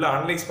இன்னும் உள்ள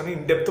அனலைஸ் பண்ணி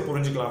இன் டெப்த்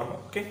புரிஞ்சுக்கலாம் நம்ம.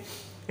 ஓகே,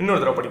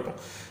 இன்னொரு தடவை படிப்போம்.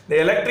 The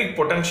electric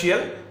potential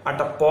at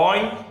a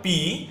point P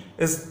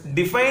is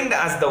defined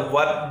as the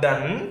work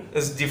done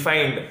is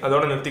defined.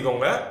 அதோட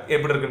நிறுத்திக்கோங்க,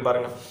 எப்படி இருக்குன்னு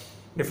பாருங்க.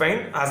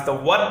 Defined as the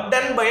work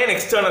done by an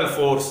external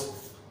force.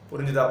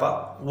 புரிஞ்சுதாப்பா?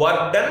 Work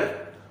done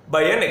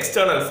by an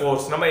external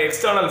force. நம்ம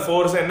external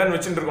force என்னன்னு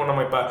வச்சிருக்கோம்,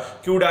 நம்ம இப்ப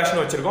Q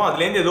டாஷ்னு வச்சிருக்கோம்,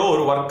 அதுல இருந்து ஏதோ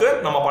ஒரு வர்க்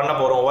நம்ம பண்ண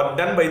போறோம். Work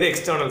done by the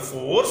external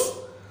force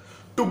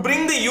to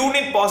bring the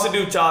unit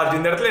positive charge.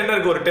 இந்த இடத்துல என்ன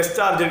இருக்கு, ஒரு டெஸ்ட்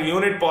சார்ஜ் இருக்கு,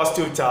 unit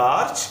positive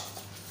charge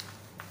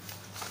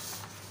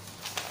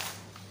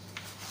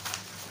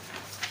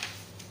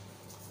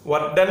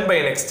work done by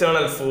an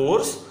external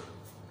force,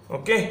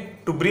 okay,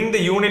 to bring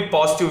the unit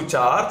positive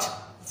charge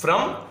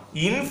from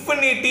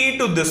infinity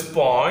to this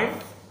point,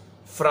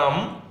 from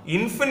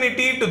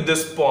infinity to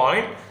this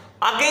point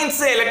against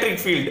the electric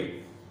field.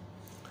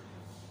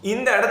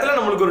 இந்த இடத்துல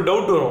நம்மளுக்கு ஒரு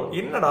doubt வரும்,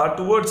 என்னடா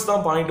towards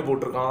தான் point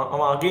போட்டிருக்கான்,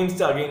 அவன்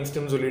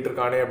அகெயின்ஸ்ட்னு சொல்லிட்டு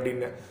இருக்கானே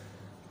அப்படின்னு.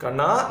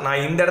 கண்ணா,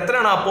 நான் இந்த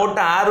இடத்துல நான்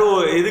போட்ட ஆரோ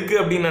எதுக்கு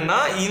அப்படின்னா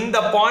இந்த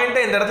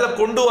பாயிண்ட்டை இந்த இடத்துல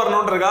கொண்டு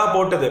வரணுன்றதுக்காக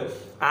போட்டது.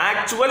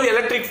 ஆக்சுவல்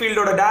எலக்ட்ரிக்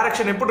ஃபீல்டோட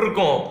டைரக்ஷன் எப்படி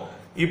இருக்கும்,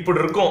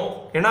 இப்படி இருக்கும்.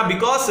 ஏன்னா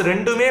பிகாஸ்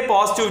ரெண்டுமே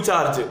பாசிட்டிவ்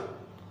சார்ஜ்.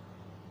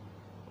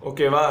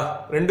 ஓகேவா,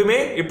 ரெண்டுமே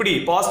எப்படி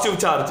பாசிட்டிவ்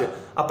சார்ஜ்.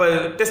 அப்ப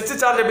டெஸ்ட்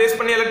சார்ஜை பேஸ்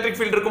பண்ணி எலக்ட்ரிக்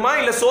ஃபீல்ட் இருக்குமா,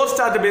 இல்ல சோர்ஸ்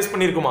சார்ஜை பேஸ்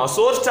பண்ணி இருக்குமா?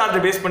 சோர்ஸ் சார்ஜை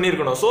பேஸ் பண்ணி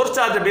இருக்கணும். சோர்ஸ்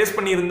சார்ஜை பேஸ்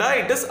பண்ணி இருந்தா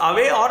it is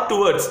away R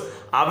towards,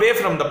 away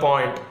from the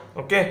point.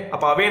 Okay,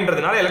 அப்ப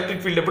அவேன்றதுனால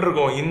எலக்ட்ரிக் ஃபீல்ட் எப்படி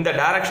இருக்கும், இந்த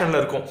டைரக்ஷன்ல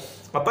இருக்கும்.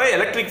 அப்ப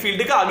எலக்ட்ரிக்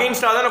ஃபீல்டுக்கு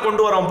அகைன்ஸ்டா தான்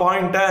கொண்டு வரோம்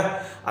பாயிண்ட்டை.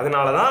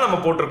 அதனால தான் நம்ம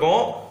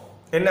போட்டிருக்கோம்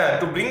என்ன,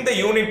 to bring the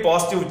unit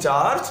positive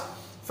charge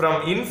from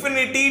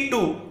infinity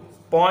to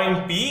point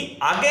P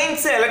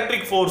against the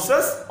electric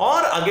forces or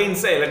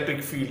against the electric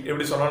field.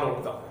 எப்படி சொன்னாலும்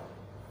ஒண்ணுதான்.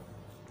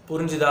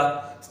 புரிஞ்சுதா?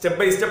 ஸ்டெப்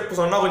பை ஸ்டெப்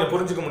சொன்னா கொஞ்சம்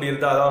புரிஞ்சுக்க முடியுது.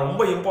 அதான்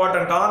ரொம்ப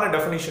இம்பார்ட்டன்டான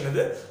டெஃபினிஷன்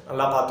இது,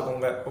 நல்லா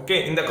பார்த்துக்கோங்க. ஓகே,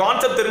 இந்த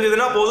கான்செப்ட்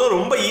தெரிஞ்சதுன்னா போதும்,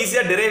 ரொம்ப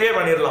ஈஸியா டெரைவே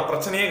பண்ணிடலாம்,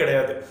 பிரச்சனையே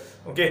கிடையாது.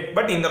 ஓகே,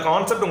 பட் இந்த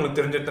கான்செப்ட் உங்களுக்கு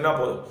தெரிஞ்சிருந்தா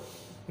போதும்.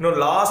 இன்னொரு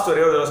லாஸ்ட்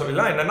ஒரே ஒரு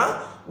சொல்லிடலாம், என்னன்னா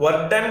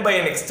work done by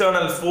an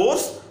external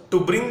force to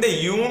bring the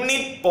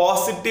unit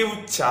positive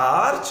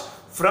charge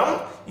from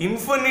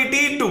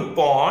infinity to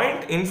point,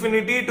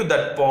 infinity to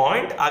that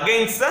point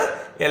against the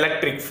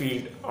electric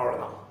field.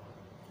 அவ்வளவுதான்.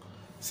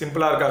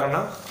 சிம்பிளா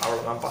இருக்காங்கன்னா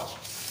அவ்வளவுதான் பா.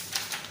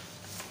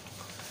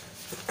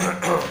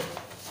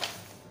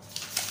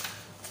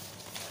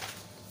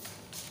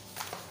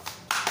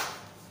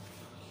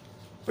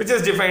 which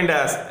is defined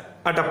as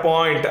at a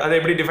point. அதை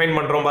எப்படி define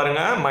பண்றோம்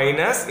பாருங்க,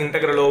 minus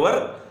integral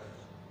over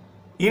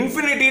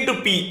infinity to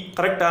p.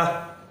 கரெக்டா?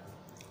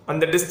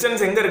 அந்த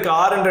டிஸ்டன்ஸ் எங்க இருக்கு,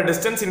 r என்ற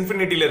டிஸ்டன்ஸ்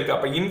இன்ஃபினிட்டில இருக்கு.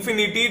 அப்ப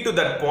infinity to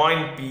that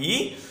point p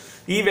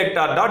e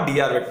vector dot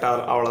dr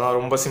vector. அவ்வளவுதான்,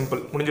 ரொம்ப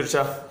சிம்பிள்,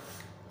 முடிஞ்சிருச்சா?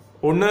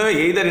 ஒன்னு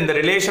எய்தர் இந்த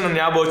ரிலேஷனை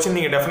ஞாபகம் வச்சு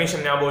நீங்க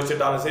டெஃபினிஷன் ஞாபகம்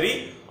வச்சுட்டாலும் சரி,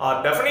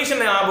 ஆர்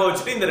டெஃபினிஷன் ஞாபகம்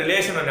வச்சுட்டு இந்த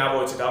ரிலேஷனை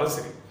ஞாபகம் வச்சுட்டாலும்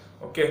சரி.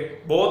 Okay,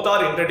 both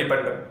are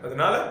interdependent.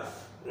 அதனால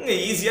நீங்க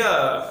ஈஸியா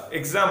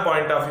எக்ஸாம்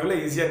பாயிண்ட் ஆஃப் வியூல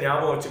ஈஸியா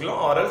ஞாபகம்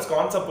வச்சுக்கலாம். ஆர் எல்ஸ்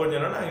கான்செப்ட்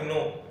புரிஞ்சோன்னா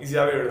இன்னும்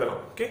ஈஸியாவே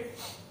எழுதலாம். Okay,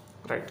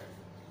 right.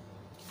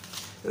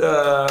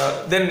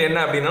 then என்ன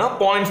அப்படின்னா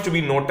பாயிண்ட்ஸ் டு பி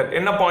நோட்டட்.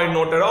 என்ன பாயிண்ட்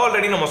நோட்டட்,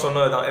 ஆல்ரெடி நம்ம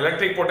சொன்னதுதான்.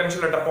 Electric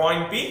potential at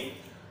point B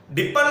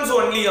depends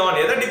only on,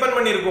 எதை டிபெண்ட்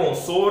பண்ணி இருக்கும்,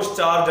 source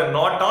charge and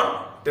not an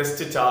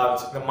test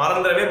charge. இந்த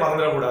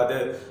மறந்துடக்கூடாது.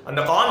 அந்த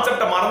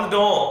கான்செப்டை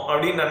மறந்துட்டோம்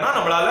அப்படின்னா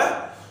நம்மளால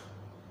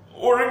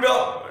ஒழுங்கா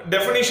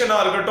டெஃபினிஷனா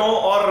இருக்கட்டும்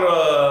ஆர்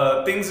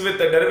திங்ஸ்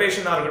வித்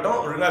டெரிவேஷனா இருக்கட்டும்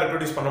ஒழுங்கா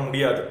ரெப்ரொடியூஸ் பண்ண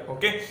முடியாது.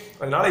 ஓகே,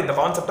 அதனால இந்த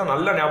கான்செப்டை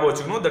நல்லா ஞாபகம்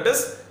வச்சுக்கணும். That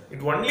is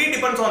it only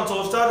depends on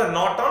source charge and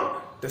not an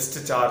test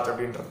charge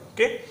அப்படின்றது.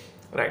 Okay,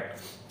 right.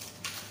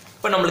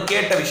 இப்போ நம்மளுக்கு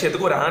கேட்ட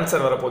விஷயத்துக்கு ஒரு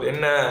ஆன்சர் வரப்போகுது.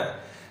 என்ன,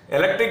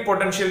 electric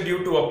potential due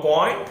to a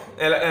point,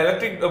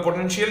 electric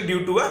potential due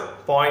to a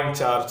point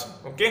charge.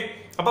 Okay,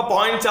 அப்போ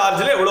பாயிண்ட்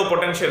சார்ஜில் எவ்வளோ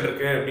பொட்டன்ஷியல்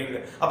இருக்கு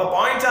அப்படின்னு. அப்போ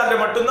பாயிண்ட் சார்ஜை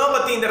மட்டும்தான்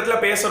பற்றி இந்த இடத்துல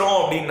பேசுகிறோம்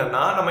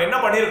அப்படின்னா நம்ம என்ன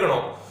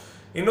பண்ணியிருக்கணும்,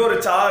 இன்னொரு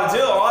சார்ஜ்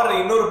ஆர்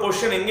இன்னொரு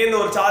பொசிஷன் எங்கேருந்து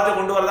ஒரு சார்ஜை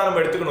கொண்டு வரதா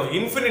நம்ம எடுத்துக்கணும்,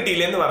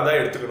 இன்ஃபினிட்டிலேருந்து வரதா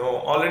எடுத்துக்கணும்.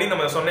 ஆல்ரெடி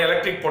நம்ம சொன்ன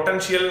எலக்ட்ரிக்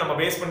பொட்டன்ஷியல் நம்ம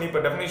பேஸ் பண்ணி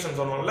இப்போ டெஃபினேஷன்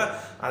சொன்னோம்ல,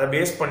 அதை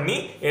பேஸ் பண்ணி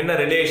என்ன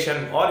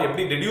ரிலேஷன் ஆர்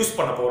எப்படி ரெடியூஸ்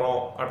பண்ண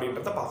போகிறோம்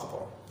அப்படின்றத பார்க்க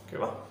போகிறோம்.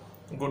 ஓகேவா,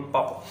 குட்,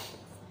 பார்ப்போம்.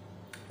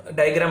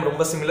 டயக்ராம்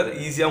ரொம்ப சிமிலர்,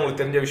 ஈஸியாக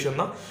உங்களுக்கு தெரிஞ்ச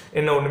விஷயம் தான்.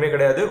 என்ன ஒன்றுமே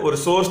கிடையாது. ஒரு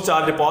சோர்ஸ்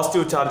சார்ஜ்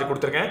பாசிட்டிவ் சார்ஜ்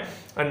கொடுத்துருக்கேன்,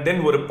 அண்ட்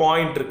தென் ஒரு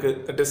பாயிண்ட் இருக்கு,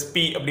 தட் இஸ்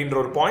பி அப்படின்ற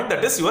ஒரு point,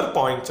 that is your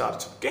point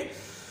charge. Okay,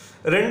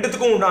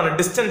 ரெண்டுத்துக்கும் உண்டான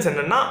டிஸ்டன்ஸ்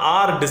என்னன்னா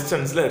ஆர்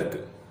டிஸ்டன்ஸ்ல இருக்கு.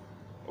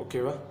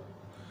 ஓகேவா,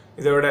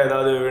 இதை விட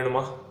ஏதாவது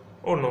வேணுமா,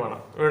 ஒன்றும்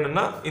வேணாம்.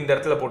 வேணும்னா இந்த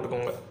இடத்துல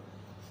போட்டுக்கோங்க,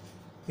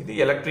 இது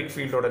எலக்ட்ரிக்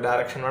ஃபீல்டோட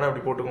டைரக்ஷன் வேணா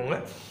அப்படி போட்டுக்கோங்க.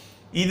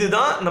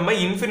 இதுதான் நம்ம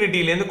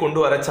இன்ஃபினிட்டிலேருந்து கொண்டு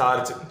வர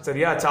சார்ஜ்.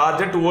 சரியா,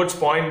 சார்ஜை டுவர்ட்ஸ்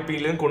பாயிண்ட்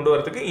பிலேருந்து கொண்டு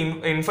வரதுக்கு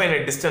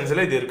இன்ஃபைனைட்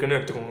டிஸ்டன்ஸில் இது இருக்குன்னு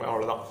எடுத்துக்கோங்க.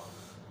 அவ்வளோதான்.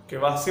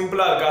 ஓகேவா,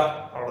 சிம்பிளா இருக்கா?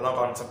 அவ்வளோதான்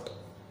கான்செப்ட்.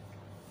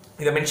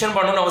 இதை மென்ஷன்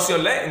பண்ணணும்னு அவசியம்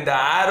இல்லை. இந்த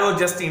ஆரோ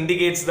ஜஸ்ட்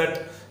இண்டிகேட்ஸ் தட்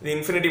இது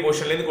இன்ஃபினிட்டி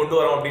போர்ஷன்லேருந்து கொண்டு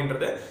வரோம்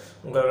அப்படின்றது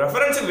உங்கள்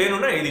ரெஃபரன்ஸுக்கு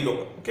வேணும்னா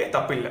எழுதிக்கோங்க. ஓகே,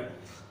 தப்பு இல்லை.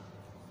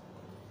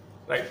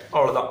 ரைட்,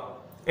 அவ்வளோதான்.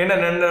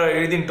 என்ன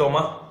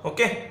எழுதிட்டோமா?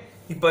 ஓகே,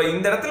 இப்போ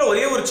இந்த இடத்துல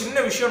ஒரே ஒரு சின்ன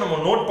விஷயம் நம்ம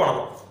நோட்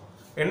பண்ணணும்.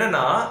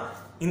 என்னன்னா,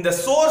 இந்த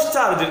சோர்ஸ்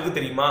சார்ஜ் இருக்கு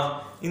தெரியுமா,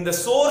 இந்த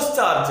சோர்ஸ்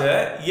சார்ஜை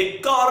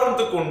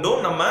எக்காரணத்து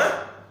கொண்டும் நம்ம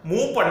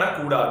மூவ் பண்ண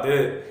கூடாது.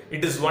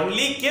 It is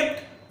only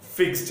kept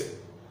fixed.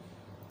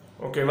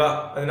 ஓகேவா,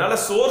 அதனால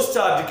சோர்ஸ்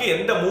சார்ஜுக்கு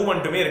எந்த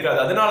மூவ்மெண்ட்டுமே இருக்காது.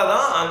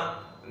 அதனாலதான்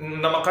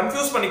நம்ம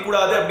கன்ஃபியூஸ் பண்ணி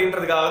கூடாது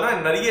அப்படின்றதுக்காக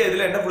தான் நிறைய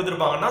இதுல என்ன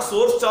கொடுத்துருப்பாங்கன்னா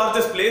source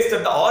charges placed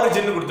at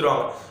origin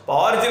கொடுத்துருவாங்க. இப்போ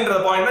ஆரிஜின்ற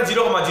பாயிண்ட்னா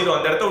 0,0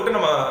 அந்த இடத்த விட்டு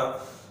நம்ம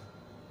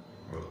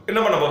என்ன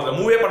பண்ண போறது,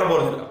 மூவே பண்ண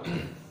போறது இல்லை.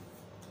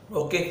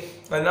 ஓகே,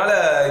 அதனால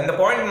இந்த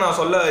பாயிண்ட் நான்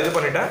சொல்ல இது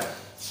பண்ணிட்டேன்,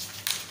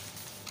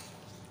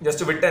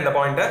 ஜஸ்ட் விட்டேன் இந்த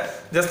பாயிண்ட்டை.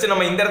 ஜஸ்ட்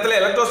நம்ம இந்த இடத்துல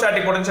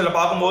எலக்ட்ரோஸ்டாட்டிக் பொட்டன்ஷியலை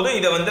பார்க்கும்போது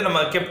இதை வந்து நம்ம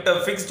kept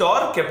fixed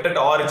R kept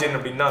at origin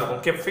அப்படின்னு தான்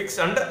இருக்கும். Kept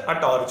fixed and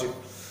at origin.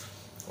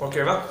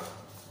 ஓகேவா,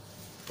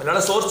 அதனால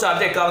சோர்ஸ்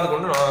சார்ஜ் எக்காவது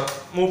கொண்டு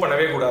மூவ்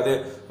பண்ணவே கூடாது.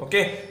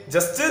 ஓகே,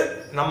 ஜஸ்ட்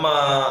நம்ம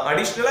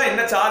அடிஷனலா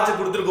என்ன சார்ஜ்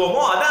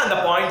கொடுத்துருக்கோமோ அதை அந்த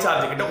பாயிண்ட்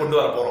சார்ஜ் கிட்ட கொண்டு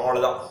வர போறோம்,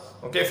 அவ்வளவுதான்.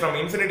 ஓகே, ஃப்ரம்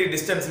இன்ஃபினிட்டி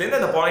டிஸ்டன்ஸ்ல இருந்து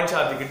அந்த பாயிண்ட்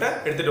சார்ஜ் கிட்ட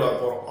எடுத்துட்டு வர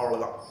போறோம்,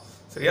 அவ்வளவுதான்.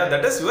 சரியா?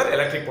 That is your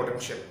electric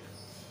potential.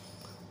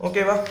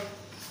 ஓகேவா?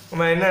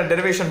 நம்ம என்ன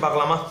டெரிவேஷன்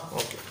பார்க்கலாமா?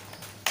 ஓகே,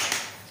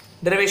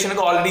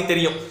 டெரிவேஷனுக்கு ஆல்ரெடி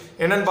தெரியும்.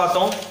 என்னன்னு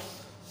பார்த்தோம்,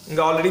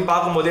 இங்க ஆல்ரெடி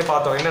பார்க்கும்போதே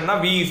பார்த்தோம். என்னன்னா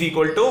v is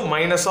equal to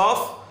minus of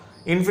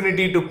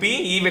infinity to p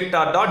e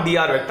vector dot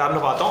dr vector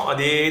னு பார்த்தோம்.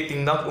 அதே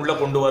திங் தான் உள்ள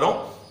கொண்டு வரோம்.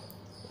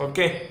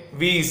 Okay,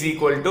 v is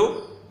equal to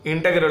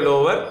integral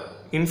over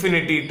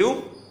infinity to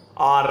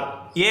r.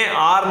 ஏன்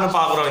r னு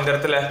பார்க்குறோம் இந்த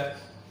இடத்துல?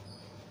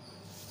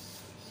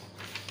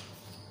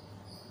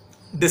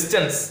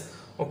 டிஸ்டன்ஸ்.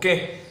 ஓகே,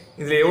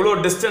 இதுல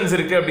எவ்வளவு டிஸ்டன்ஸ்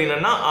இருக்கு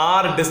அப்படின்னா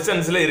r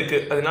டிஸ்டன்ஸ்ல இருக்கு.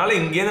 அதனால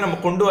இங்க இருந்து நம்ம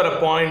கொண்டு வர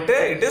point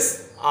it is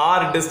r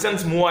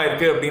distance move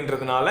ஆயிருக்கு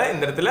அப்படின்றதுனால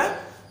இந்த இடத்துல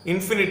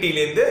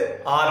இன்ஃபினிட்டில இருந்து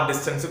r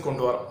டிஸ்டன்ஸ்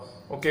கொண்டு வரோம்.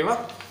 ஓகேவா?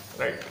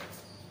 Right.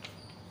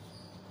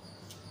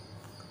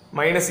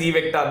 minus e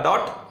vector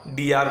dot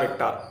dr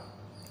vector.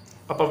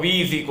 அப்ப v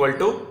is equal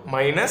to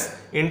minus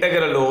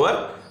integral over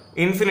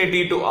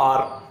infinity to r,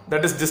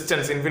 that is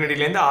distance, infinity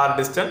ல இருந்து r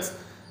distance,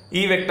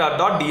 e vector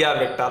dot dr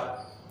vector.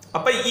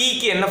 அப்ப e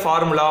க்கு என்ன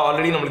formula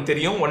already நமக்கு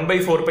தெரியும்,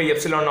 1/4 pi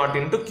epsilon naught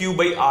into q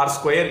by r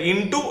square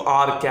into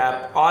r cap.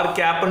 r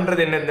cap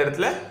ன்றது என்ன இந்த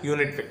இடத்துல?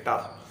 Unit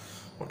vector.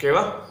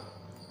 ஓகேவா?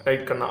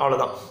 ரைட் கண்ணா,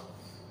 அவ்வளவுதான்.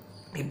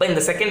 இப்போ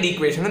இந்த செகண்ட்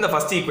ஈக்குவேஷன் இந்த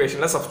ஃபர்ஸ்ட்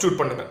ஈக்குவேஷன்ல சப்ஸ்டிட்யூட்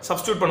பண்ணுங்க.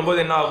 சப்ஸ்டிட்யூட் பண்ணும்போது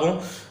என்ன ஆகும்?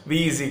 v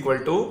is equal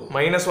to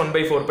minus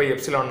 1/4 pi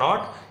epsilon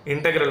naught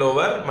integral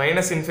over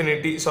minus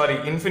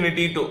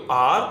infinity to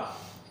r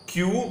q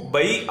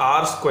by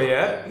r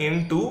square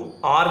into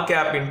r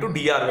cap into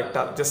dr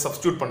vector. just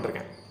substitute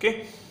பண்றேன். Okay,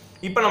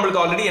 இப்போ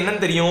நமக்கு already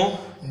என்னன்னு தெரியும்,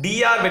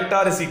 dr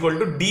vector is equal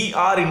to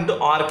dr into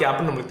r cap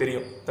னு நமக்கு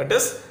தெரியும். that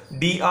is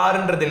dr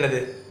ன்றது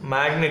என்னது?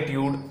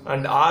 magnitude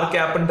and r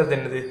cap ன்றது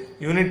என்னது?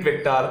 Unit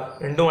vector.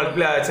 ரெண்டும்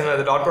மல்டிப்ளை ஆச்சுன்னா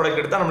அது டாட் ப்ராடக்ட்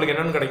எடுத்தா நமக்கு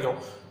என்னன்னு கிடைக்கும்?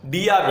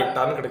 dr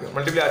vector னு கிடைக்கும்.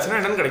 மல்டிப்ளை ஆச்சுன்னா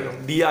என்னன்னு கிடைக்கும்?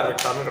 dr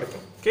vector னு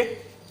கிடைக்கும். ஓகே,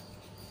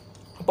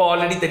 அப்போ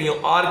ஆல்ரெடி தெரியும்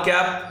r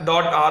cap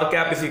dot r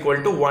cap is equal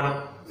to 1.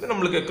 இது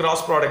நமக்கு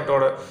கிராஸ்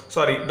ப்ராடக்ட்டோட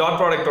டாட்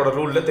ப்ராடக்ட்டோட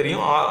ரூல்ல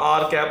தெரியும்,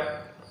 r cap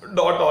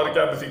dot r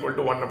cap is equal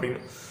to 1 அப்படின்னு.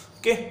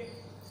 ஓகே,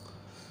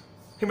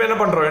 இப்போ என்ன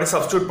பண்றோம்?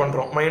 சப்ஸ்டிட்யூட்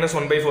பண்றோம். minus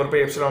 1/4 pi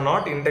epsilon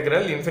naught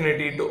integral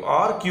infinity to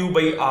r q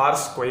by r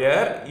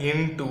square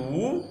into,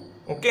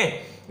 okay,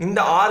 இந்த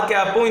r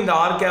கேப்பும் இந்த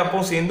r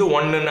கேப்பும் சேர்ந்து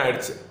 1 ன்னு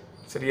ஆயிடுச்சு.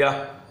 சரியா?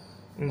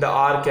 இந்த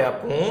r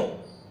கேப்பும்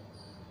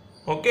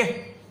ஓகே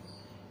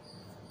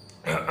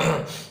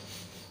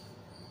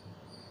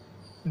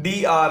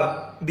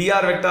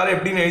dr வெக்டார்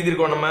எப்படின்னு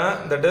எழுதியிருக்கோம் நம்ம?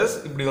 தட் இஸ்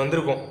இப்படி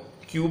வந்திருக்கும்,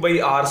 q by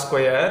r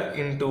square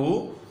into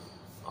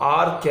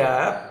r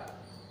cap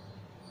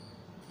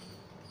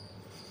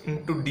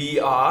into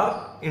dr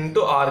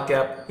into r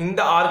cap. இந்த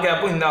r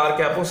கேப்பும் இந்த r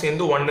கேப்பும்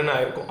சேர்ந்து 1 ன்னு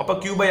ஆயிருக்கும். அப்ப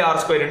q by r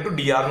square into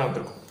dr ன்னு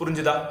வந்திருக்கும்.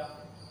 புரிஞ்சுதா?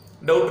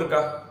 டவுட்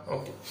இருக்கா?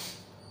 ஓகே,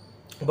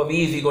 அப்ப v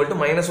is equal to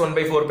minus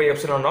 1/4 pi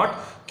epsilon naught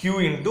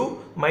q into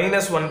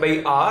minus 1 by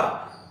r,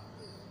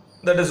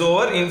 that is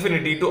over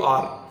infinity to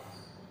r.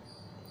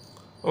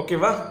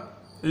 ஓகேவா?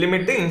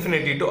 Limit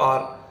infinity to r.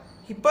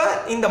 இப்போ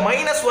இந்த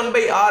minus 1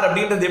 by r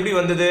அப்படின்றது எப்படி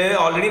வந்தது?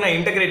 ஆல்ரெடி நான்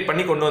இன்டகிரேட்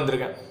பண்ணி கொண்டு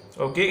வந்திருக்கேன்.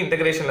 ஓகே,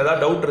 இன்டகிரேஷன்ல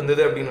ஏதாவது டவுட்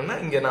இருந்தது அப்படின்னா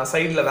இங்க நான்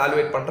சைடுல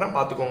வேல்யூவேட் பண்றேன்,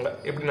 பாத்துக்கோங்க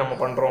எப்படி நம்ம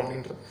பண்றோம்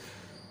அப்படின்றது.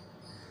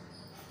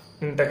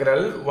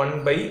 Integral 1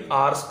 by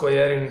r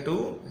square into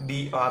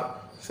dr.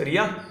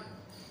 சரியா?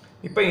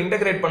 இப்போ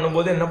இன்டகிரேட்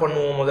பண்ணும்போது என்ன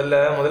பண்ணுவோம்?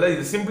 முதல்ல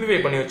இது சிம்பிளிஃபை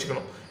பண்ணி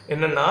வச்சுக்கணும்.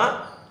 என்னன்னா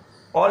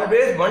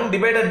ஆல்வேஸ் 1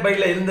 டிவைடட்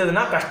பைல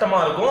இருந்ததுன்னா கஷ்டமா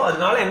இருக்கும்.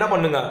 அதனால என்ன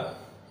பண்ணுங்க,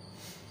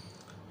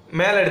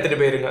 மேல எடுத்துட்டு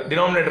போயிருங்க.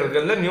 டினாமினேட்டர்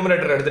இருக்கிறதுல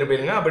நியூமரேட்டர் எடுத்துட்டு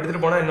போயிருங்க. அப்ப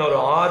எடுத்துட்டு போனா இன்னொரு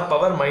r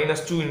பவர்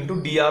 -2 into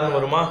dr ன்னு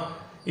வருமா?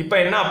 இப்போ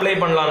என்ன அப்ளை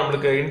பண்ணலாம்?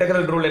 நம்மளுக்கு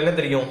இன்டெகிரல் ரூல் என்ன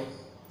தெரியும்?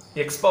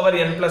 x power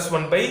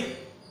n+1 by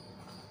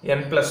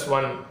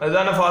n+1.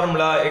 அதுதான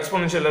ஃபார்முலா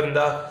எக்ஸ்போனென்ஷியல்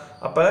இருந்தா.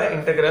 அப்ப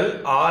integral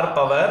r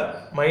power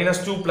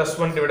 -2 +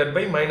 1 divided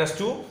by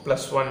 -2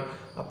 + 1.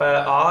 அப்ப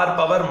r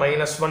பவர்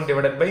 -1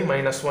 டிவைடட் பை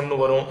 -1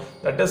 வரும்.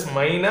 That is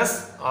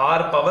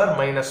 -r power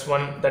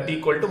 -1 that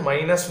equal to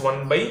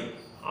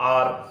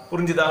 -1/r.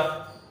 புரிஞ்சுதா?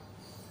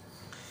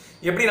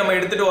 எப்படி நம்ம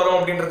எடுத்துட்டு வரோம்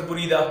அப்படின்றது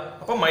புரியுதா?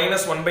 அப்ப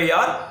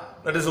 -1/r,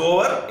 that is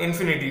over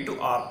infinity to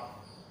r.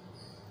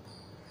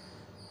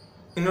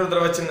 இன்னொரு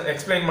தடவை வச்சு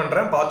எக்ஸ்பிளைன்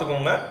பண்றேன்,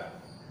 பாத்துக்கோங்க.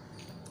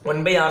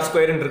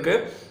 1/r² இருக்கு.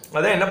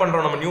 அதான் என்ன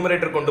பண்றோம், நம்ம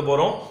நியூமரேட்டர் கொண்டு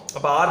போறோம்.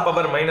 அப்ப r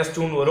பவர்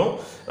 -2 ன்னு வரும்.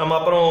 நம்ம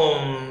அப்புறம்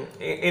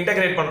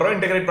இன்டகிரேட் பண்றோம்.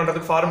 இன்டகிரேட்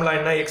பண்றதுக்கு ஃபார்முலா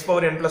என்ன? x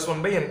power n+1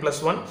 by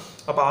n+1.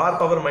 அப்ப r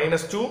power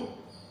 -2,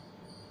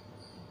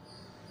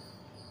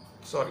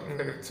 sorry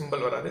integrate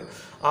simple வராது,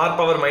 r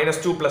பவர்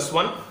 -2 +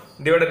 1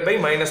 divided by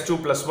 -2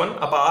 + 1.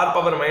 அப்ப r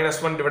பவர்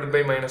 -1 divided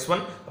by -1.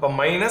 அப்ப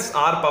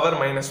 -r power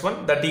 -1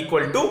 that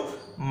equal to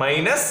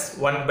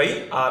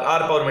 -1/r.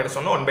 r power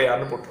 -1 1/r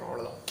ன்னு போட்டுறோம்.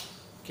 அவ்வளவுதான்.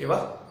 ஓகேவா?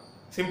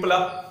 சிம்பிளா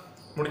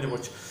முடிஞ்சு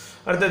போச்சு.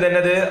 அடுத்தது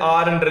என்னது?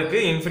 r ன்னு இருக்கு,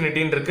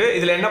 இன்ஃபினிட்டி ன்னு இருக்கு.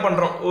 இதுல என்ன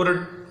பண்றோம்?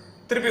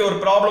 திருப்பி ஒரு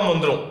ப்ராப்ளம்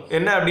வந்துரும்.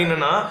 என்ன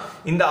அப்படின்னா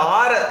இந்த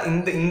r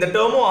இந்த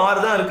டேர்மும் r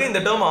தான் இருக்கு,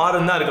 இந்த டேர்ம் r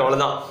தான் இருக்கு.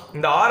 அவ்வளவுதான்.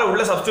 இந்த r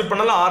உள்ள சப்ஸ்டிட்யூட்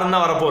பண்ணாலும் r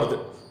தான் வர போறது.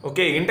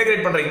 ஓகே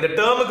இன்டகிரேட் பண்ற இந்த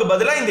டேர்முக்கு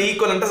பதிலா இந்த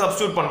ஈக்குவலண்ட்டை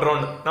சப்ஸ்டிட்யூட் பண்றோம்.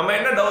 நம்ம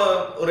என்ன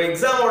ஒரு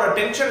எக்ஸாமோட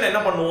டென்ஷன்ல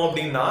என்ன பண்ணுவோம்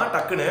அப்படின்னா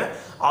டக்குன்னு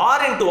r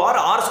into r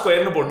r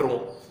ஸ்கொயர்னு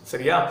போட்டுருவோம்.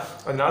 சரியா?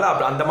 அதனால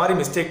அந்த மாதிரி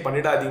மிஸ்டேக்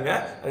பண்ணிடாதீங்க.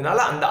 அதனால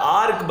அந்த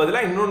r-க்கு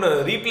பதிலா இன்னொன்னு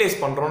ரீப்ளேஸ்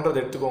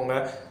பண்றோம்ன்றது எடுத்துக்கோங்க.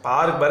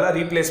 r-க்கு பதிலா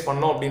ரீப்ளேஸ்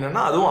பண்ணோம்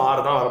அப்படின்னா அதுவும் r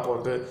தான்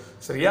வரப்போகுது.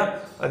 சரியா?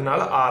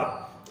 அதனால r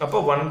அப்போ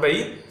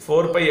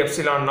 1/4 pi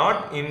epsilon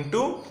naught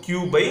into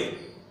q by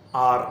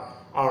r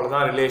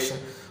அவ்வளவுதான் ரிலேஷன்.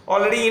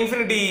 ஆல்ரெடி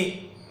இன்ஃபினிட்டி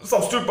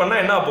சப்ஸ்டிட்யூட் பண்ணா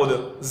என்ன ஆகுது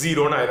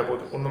 0 ன்னு ஆயிர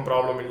போகுது. ஒன்றும்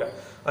ப்ராப்ளம் இல்லை.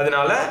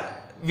 அதனால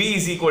v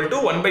is equal to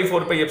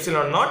 1/4 pi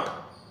epsilon naught.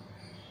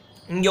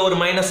 இங்க ஒரு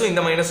மைனஸும்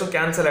இந்த மைனஸும்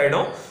கேன்சல்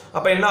ஆயிடும்.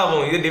 அப்ப என்ன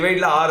ஆகும் இது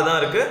டிவைட்ல r தான்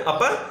இருக்கு.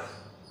 அப்ப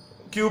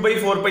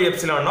q/4 pi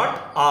epsilon naught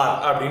r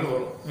அப்படின்னு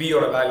வரும் v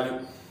ஓட வேல்யூ.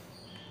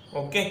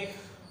 ஓகே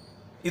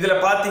இதுல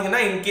பாத்தீங்கன்னா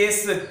in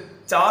case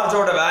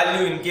சார்ஜோட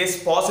value in case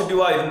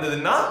பாசிட்டிவா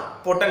இருந்ததுன்னா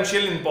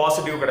பொட்டன்ஷியல் இன்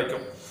பாசிட்டிவ்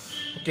கிடைக்கும்.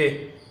 ஓகே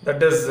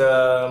தட் இஸ்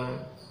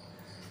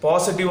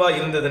பாசிட்டிவா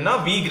இருந்ததுன்னா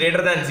v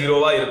greater than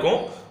 0வா இருக்கும்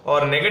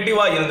ஆர்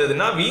நெகட்டிவா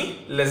இருந்ததுன்னா v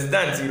less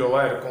than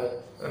 0வா இருக்கும்.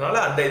 அதனால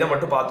அந்த இதை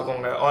மட்டும்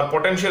பார்த்துக்கோங்க. ஆர்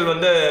பொட்டன்ஷியல்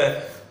வந்து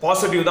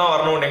பாசிட்டிவ் தான்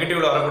வரணும்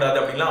நெகட்டிவ்ல வரக்கூடாது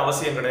அப்படிலாம்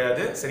அவசியம்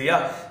கிடையாது. சரியா?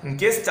 இன்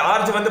கேஸ்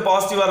சார்ஜ் வந்து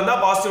பாசிட்டிவா இருந்தா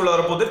பாசிட்டிவ்ல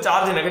வரப்போகுது,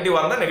 சார்ஜ் நெகட்டிவா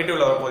இருந்தா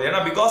நெகட்டிவ்ல வரப்போகுது. ஏன்னா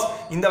பிகாஸ்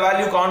இந்த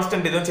வேல்யூ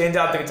கான்ஸ்டன்ட் எதுவும் சேஞ்ச்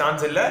ஆகிறதுக்கு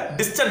சான்ஸ் இல்லை,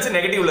 டிஸ்டன்ஸ்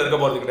நெகட்டிவ்ல இருக்க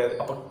போறது கிடையாது.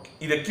 அப்போ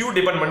இதை q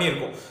டிபெண்ட் பண்ணி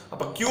இருக்கும்.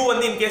 அப்போ q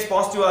வந்து இன் கேஸ்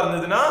பாசிட்டிவா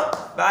இருந்ததுன்னா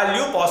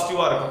வேல்யூ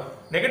பாசிட்டிவா இருக்கும்,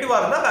 நெகட்டிவா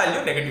இருந்தா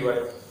வேல்யூ நெகட்டிவா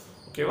இருக்கும்.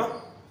 ஓகேவா?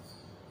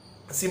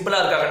 சிம்பிளா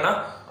இருக்காங்கன்னா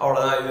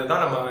அவ்வளவுதான்.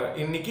 இதுதான் நம்ம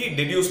இன்னைக்கு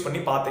டிடியூஸ் பண்ணி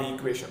பார்த்த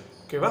ஈக்குவேஷன்.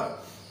 ஓகேவா?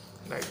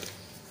 ரைட்.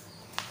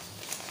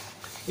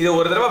 இதை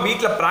ஒரு தடவை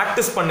வீட்டில்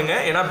ப்ராக்டிஸ் பண்ணுங்க.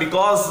 ஏன்னா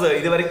பிகாஸ்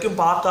இது வரைக்கும்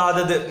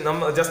பார்க்காதது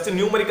நம்ம ஜஸ்ட்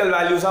நியூமரிக்கல்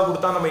வேல்யூஸாக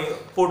கொடுத்தா நம்ம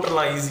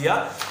போட்டுடலாம் ஈஸியா.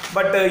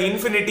 But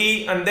infinity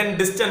and then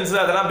distance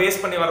அதெல்லாம்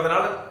பேஸ் பண்ணி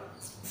வரதுனால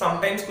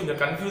சம்டைம்ஸ் கொஞ்சம்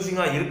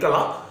கன்ஃபியூசிங்காக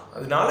இருக்கலாம்.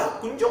 அதனால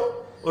கொஞ்சம்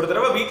ஒரு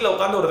தடவை வீட்டில்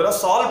உட்காந்து ஒரு தடவை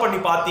சால்வ்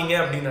பண்ணி பார்த்தீங்க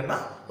அப்படின்னா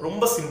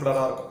ரொம்ப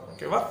சிம்பிளராக இருக்கும்.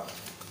 ஓகேவா?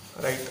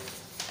 ரைட்.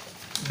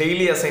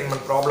 டெய்லி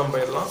அசைன்மெண்ட் ப்ராப்ளம்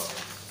போயிடலாம்.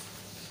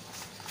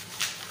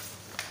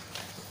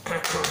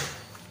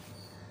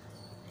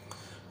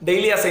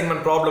 டெய்லி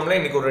அசைன்மெண்ட் ப்ராப்ளம்ல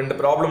இன்னைக்கு ஒரு 2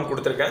 ப்ராப்ளம்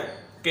கொடுத்துருக்கேன்.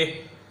 ஓகே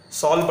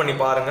சால்வ் பண்ணி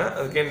பாருங்க.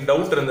 அதுக்கு என்ன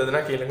டவுட்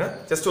இருந்ததுன்னா கேளுங்க.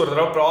 ஜஸ்ட் ஒரு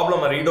தடவை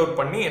ப்ராப்ளம் ரீட் அவுட்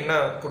பண்ணி என்ன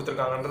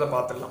கொடுத்துருக்காங்கன்றத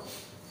பார்த்துடலாம்.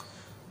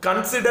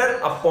 Consider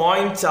a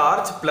point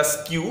charge plus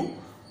q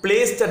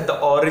placed at the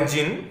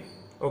origin.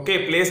 Okay,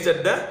 placed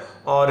at the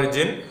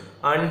origin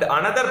and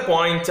another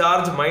point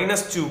charge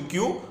minus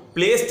 2q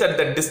placed at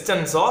the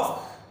distance of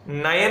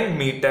 9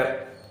 meter.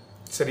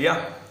 சரியா?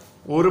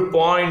 ஒரு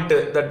point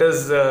that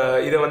is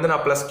இதை வந்து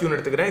நான் plus கியூன்னு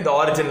எடுத்துக்கிறேன். இது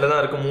ஆரிஜின்ல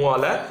தான் இருக்கு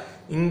மூவால.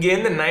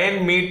 இங்கேருந்து 9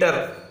 மீட்டர்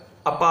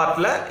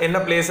அப்பார்ட்ல என்ன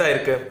பிளேஸ்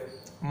ஆயிருக்கு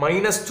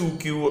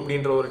 -2q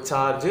அப்படின்ற ஒரு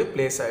சார்ஜ்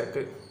பிளேஸ்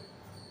ஆயிருக்கு.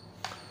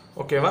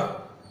 ஓகேவா?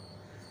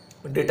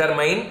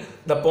 Determine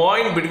the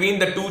point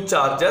between the two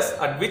charges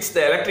at which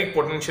the electric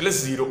potential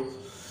is 0.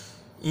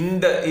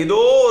 இந்த ஏதோ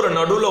ஒரு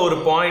நடுவுல ஒரு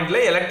பாயிண்ட்ல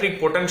எலக்ட்ரிக்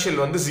பொட்டன்ஷியல்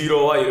வந்து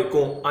 0வா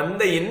இருக்கும்.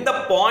 அந்த எந்த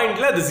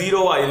பாயிண்ட்ல அது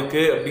 0வா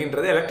இருக்கு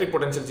அப்படின்றது எலக்ட்ரிக்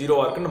பொட்டன்ஷியல்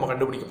 0வா இருக்குன்னு நம்ம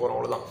கண்டுபிடிக்க போறோம்.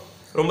 அவ்வளவுதான்.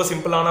 ரொம்ப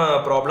சிம்பிளான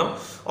ப்ராப்ளம்.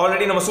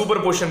 ஆல்ரெடி நம்ம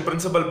சூப்பர் பொசிஷன்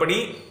பிரின்சிபல் படி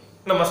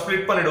நம்ம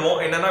ஸ்ப்ளிட் பண்ணிடுவோம்.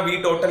 என்னன்னா v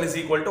total is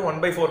equal to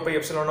 1/4 pi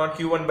epsilon naught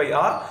q1 by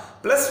r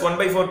plus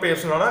 1/4 pi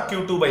epsilon naught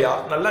q2 by r.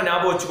 நல்லா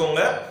ஞாபகம்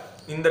வச்சுக்கோங்க.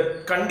 இந்த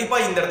கண்டிப்பா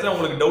இந்த இடத்துல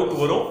உங்களுக்கு டவுட்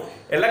வரும்.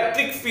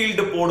 எலக்ட்ரிக்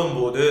ஃபீல்டு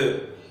போடும்போது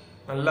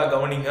நல்லா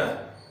கவனிங்க,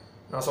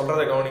 நான்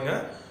சொல்றதை கவனிங்க.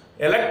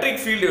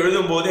 எலக்ட்ரிக் ஃபீல்டு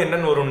எழுதும்போது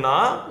என்னன்னு வரும்னா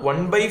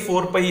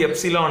 1/4 pi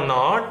epsilon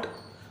naught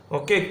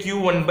okay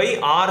q1 by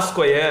r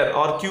square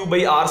R q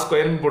by r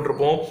ஸ்கொயர்னு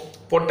போட்டிருப்போம்.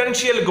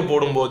 பொட்டன்ஷியலுக்கு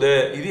போடும்போது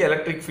இது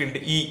எலக்ட்ரிக்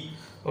ஃபீல்டு E.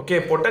 ஓகே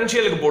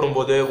பொட்டன்ஷியலுக்கு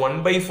போடும்போது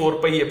 1/4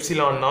 pi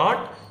epsilon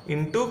naught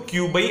into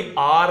q by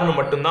r னு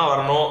மட்டும்தான்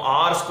வரணும்.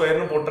 r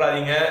ஸ்கொயர்னு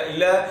போட்டுறாதீங்க.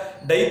 இல்ல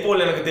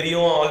டைபோல் எனக்கு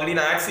தெரியும் ஆல்ரெடி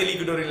நான் ஆக்சியல்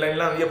ஈக்குவேட்டோரியல்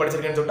லைன்லாம் நிறைய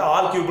படிச்சிருக்கேன்னு சொல்லிட்டு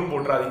r கியூப்னு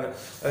போட்டுறாதீங்க.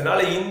 அதனால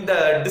இந்த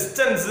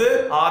டிஸ்டன்ஸ்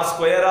r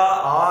ஸ்கொயரா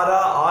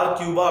r-ஆ r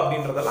கியூபா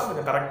அப்படின்றதெல்லாம்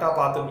கொஞ்சம் கரெக்டா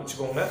பார்த்து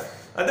வச்சுக்கோங்க.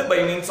 அது பை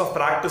மீன்ஸ் ஆஃப்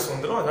பிராக்டிஸ்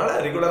வந்துடும். அதனால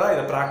ரெகுலரா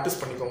இதை பிராக்டிஸ்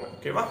பண்ணிக்கோங்க.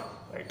 ஓகேவா?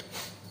 ரைட்.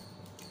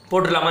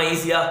 போட்டுடலாமா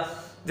ஈஸியா?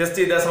 just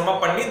இதை sum up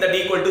பண்ணி that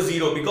equal to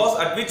 0 because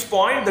at which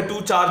point the two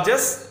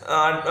charges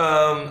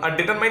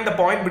determine the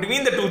point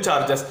between the two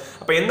charges.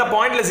 அப்ப எந்த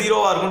பாயிண்ட்ல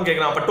 0வா இருக்கும்னு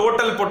கேக்குறான். அப்ப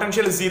total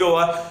potential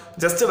 0வா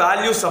just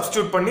value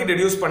substitute பண்ணி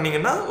ரெடியூஸ்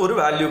பண்ணீங்கன்னா ஒரு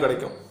வேல்யூ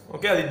கிடைக்கும்.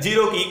 ஓகே அது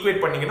 0க்கு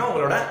ஈக்குவேட் பண்ணீங்கன்னா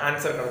உங்களோட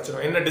ஆன்சர்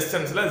கிடைச்சிடும். என்ன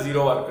டிஸ்டன்ஸ்ல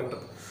 0வா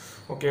இருக்குன்றது.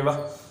 ஓகேவா?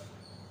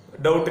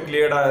 டவுட்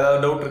கிளியர்டா?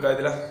 ஏதாவது டவுட் இருக்கா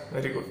இதுல?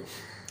 Very good.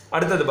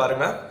 அடுத்தது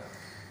பாருங்க.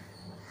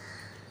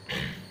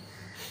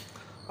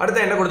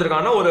 அடுத்து என்ன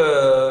கொடுத்திருக்காங்கன்னா ஒரு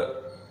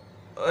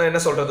என்ன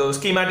சொல்றது ஒரு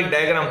ஸ்கீமேட்டிக்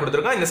டயக்ராம்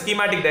கொடுத்துருக்கோம். இந்த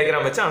ஸ்கீமேட்டிக்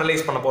டயக்ராம் வச்சு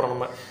அனலைஸ் பண்ண போறோம்.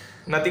 நம்ம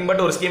நத்திங்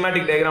பட் ஒரு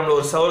ஸ்கீமேட்டிக் டயக்ராம்ல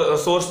ஒரு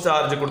சோர்ஸ்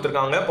சார்ஜ்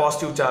கொடுத்துருக்காங்க,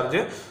 positive charge.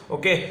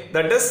 Okay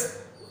that is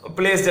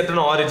placed at an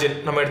origin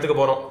நம்ம எடுத்துக்க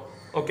போறோம்.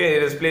 Okay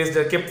it is placed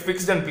kept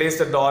fixed and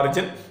placed at the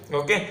origin.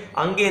 Okay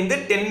அங்கே இருந்து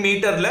 10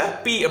 மீட்டர்ல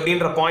P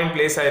அப்படின்ற பாயிண்ட்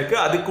பிளேஸ் ஆயிருக்கு.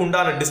 அதுக்கு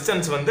உண்டான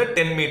டிஸ்டன்ஸ் வந்து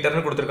 10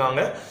 மீட்டர்னு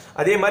கொடுத்துருக்காங்க.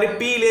 அதே மாதிரி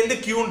P ல இருந்து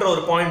Qன்ற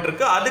ஒரு பாயிண்ட்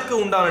இருக்கு, அதுக்கு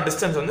உண்டான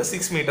டிஸ்டன்ஸ் வந்து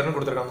 6 மீட்டர்னு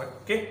கொடுத்துருக்காங்க.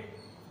 ஓகே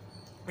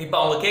இப்போ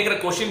அவங்க கேட்குற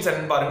கொஸ்டின்ஸ்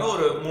என்னன்னு பாருங்க.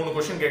 ஒரு 3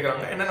 கொஸ்டின்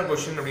கேட்குறாங்க. என்னென்ன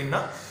கொஸ்டின் அப்படின்னா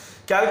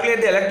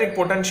calculate the electric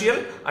potential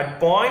at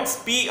points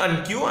P and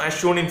Q as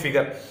shown in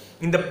figure.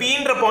 இந்த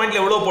Pன்ற பாயிண்ட்ல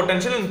எவ்வளவு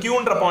பொட்டன்ஷியல்,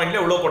 Qன்ற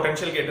பாயிண்ட்ல எவ்வளவு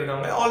பொட்டன்ஷியல்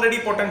கேட்டிருக்காங்க. ஆல்ரெடி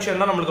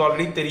பொட்டன்ஷியல்னா நமக்கு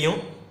ஆல்ரெடி தெரியும்.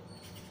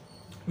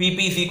 Vp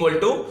is equal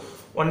to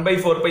 1 by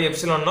 4 pi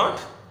epsilon naught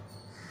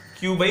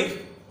Q by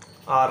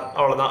R.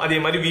 அவ்வளவுதான். அதே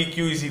மாதிரி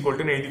Vq is equal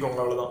to எழுதிக்கோங்க,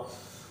 அவ்வளவுதான்.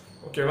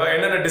 ஓகேவா?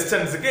 என்னென்ன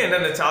டிஸ்டன்ஸுக்கு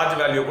என்னென்ன சார்ஜ்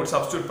வேல்யூ போட்டு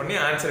சப்ஸ்டிட்யூட் பண்ணி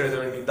ஆன்சர் எழுத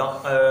வேண்டியதுதான்.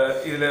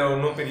 இதுல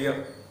ஒன்றும் பெரிய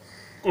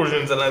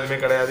கொஷின்ஸ் எல்லாம் எதுவுமே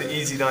கிடையாது.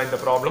 ஈஸி தான் இந்த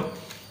ப்ராப்ளம்.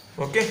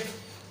 ஓகே,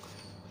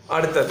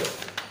 அடுத்தது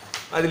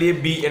அதுலேயே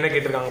பி என்ன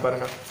கேட்டிருக்காங்க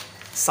பாருங்க.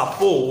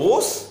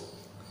 சப்போஸ்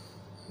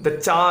த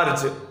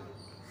charge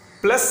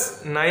plus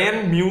 9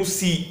 mu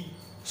C,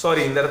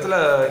 sorry இந்த இடத்துல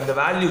இந்த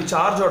வேல்யூ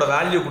சார்ஜோட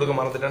வேல்யூ கொடுக்க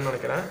மறந்துட்டேன்னு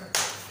நினைக்கிறேன்.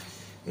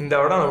 இந்த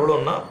இடம்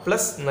எவ்வளோன்னா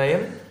plus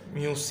 9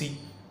 mu C.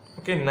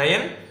 Okay,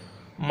 9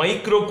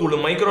 micro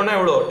coulomb. மைக்ரோனா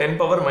எவ்வளோ? 10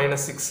 பவர்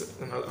மைனஸ் 6.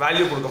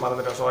 வேல்யூ கொடுக்க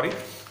மறந்துட்டேன், சாரி.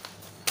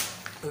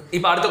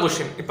 இப்போ அடுத்த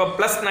கொஸ்டின், இப்போ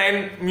பிளஸ் 9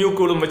 மியூ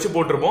கூலும் வச்சு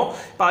போட்டிருப்போம்.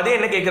 இப்போ அதே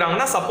என்ன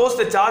கேட்குறாங்கன்னா, suppose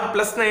the charge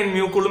plus 9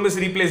 mu coulomb is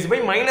replace by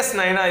minus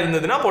 9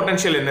 இருந்ததுன்னா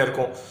பொட்டன்ஷியல் என்ன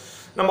இருக்கும்?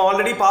 நம்ம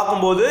ஆல்ரெடி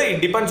பார்க்கும்போது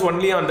it depends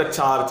only on the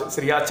charge.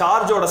 சரியா?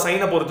 சார்ஜோட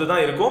சைனை பொறுத்து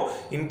தான் இருக்கும்.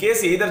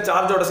 இன்கேஸ் எதர்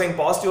சார்ஜோட சைன்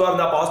பாசிட்டிவா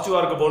இருந்தால்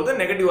பாசிட்டிவா இருக்க போகுது,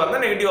 நெகட்டிவா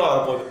இருந்தால் நெகட்டிவா வர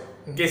போகுது.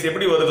 இன்கேஸ்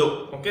எப்படி வருதோ,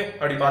 ஓகே,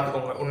 அப்படி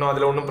பார்த்துக்கோங்க. இன்னும்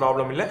அதில் ஒன்றும்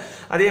ப்ராப்ளம் இல்லை.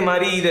 அதே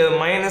மாதிரி இது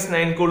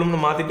 -9 கூலும்னு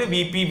மாற்றிட்டு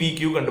விபி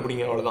விக்யூ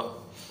கண்டுபிடிங்க, அவ்வளோதான்.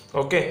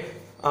 ஓகே,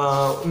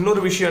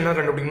 இன்னொரு விஷயம் என்ன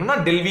கண்டுபிடிக்கணும்னா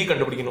டெல்வி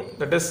கண்டுபிடிக்கணும்.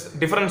 That is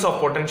difference of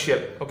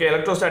potential. Okay,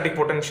 electrostatic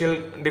potential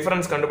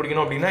difference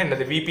கண்டுபிடிக்கணும் அப்படின்னா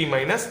என்னது? VP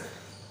minus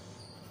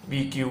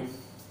விக்யூ.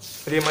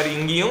 அதே மாதிரி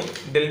இங்கேயும்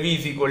del V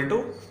is equal to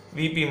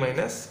VP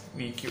minus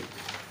விக்யூ.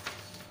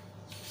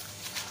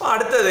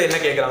 அடுத்தது என்ன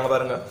கேட்குறாங்க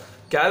பாருங்க.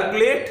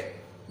 Calculate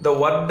the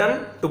work done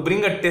to bring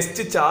a test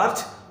charge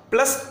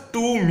plus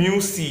 2 mu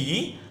c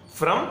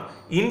from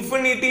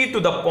infinity to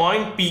the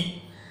point P.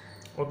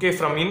 Okay,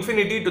 from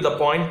infinity to the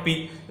point P.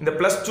 இந்த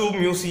plus 2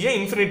 mu c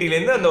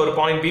இன்ஃபினிட்டிலேருந்து அந்த ஒரு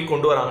point P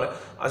கொண்டு வராங்க.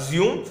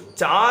 assume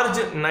charge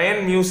 9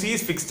 mu c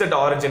is fixed at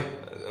origin.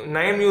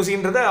 9 mu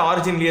cன்றது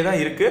ஆரிஜின்லேயே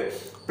தான் இருக்கு.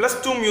 plus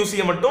 2 mu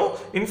c மட்டும்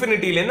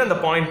இன்ஃபினிட்டிலேருந்து அந்த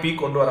point P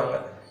கொண்டு வராங்க.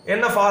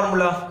 என்ன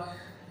ஃபார்முலா?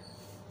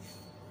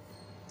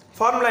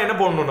 ஃபார்முலா என்ன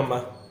போடணும் நம்ம?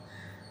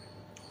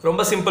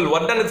 ரொம்ப simple.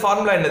 Work done with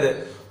formula என்னது?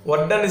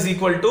 Work done is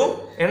equal to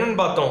என்னன்னு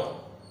பார்த்தோம்?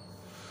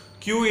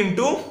 Q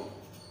இன்டு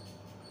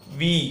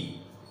V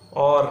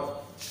ஆர்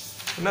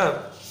என்ன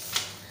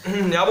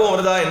ஞாபகம்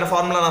வருதா? என்ன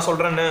ஃபார்முலா நான்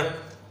சொல்றேன்னு?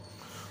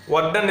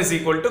 Work done is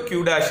equal to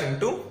Q dash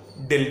into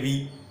del V.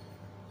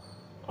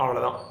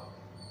 அவ்வளோதான்.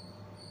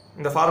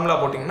 இந்த ஃபார்முலா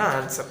போட்டிங்கன்னா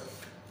answer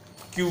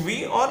QV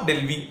R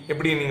del V,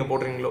 எப்படி நீங்கள்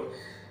போடுறீங்களோ.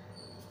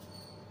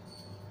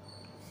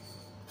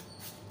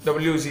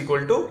 W is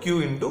equal to Q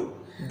into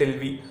del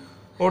V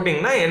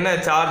போட்டிங்கன்னா என்ன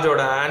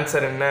சார்ஜோட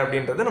ஆன்சர் என்ன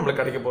அப்படின்றது நம்மளுக்கு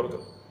கிடைக்க போகிறது.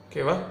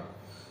 ஓகேவா?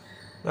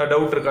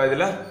 டவுட் இருக்கா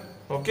இதில்?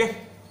 ஓகே,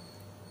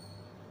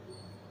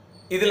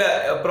 இதில்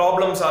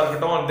ப்ராப்ளம்ஸாக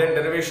இருக்கட்டும் அண்ட் தென்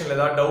டெரிவேஷனில்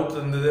ஏதாவது டவுட்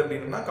இருந்தது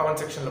அப்படின்னா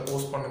கமெண்ட் செக்ஷனில்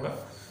போஸ்ட் பண்ணுங்கள்.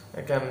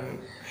 I can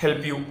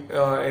help you.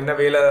 என்ன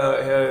வேலை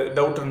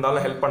டவுட்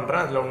இருந்தாலும் ஹெல்ப்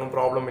பண்ணுறேன், அதில் ஒன்றும்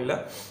ப்ராப்ளம் இல்லை.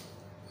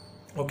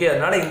 ஓகே,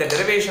 அதனால் இந்த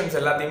டெரிவேஷன்ஸ்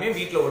எல்லாத்தையுமே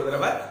வீட்டில் ஒரு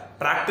தடவை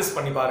ப்ராக்டிஸ்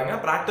பண்ணி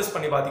பாருங்கள். ப்ராக்டிஸ்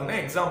பண்ணி பார்த்தீங்கன்னா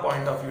எக்ஸாம்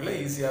பாயிண்ட் ஆஃப் வியூவில்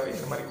ஈஸியாகவே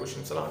இந்த மாதிரி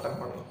கொஷின்ஸ் எல்லாம் அட்டன்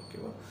பண்ணலாம்.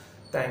 ஓகேவா?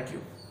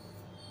 தேங்க்யூ.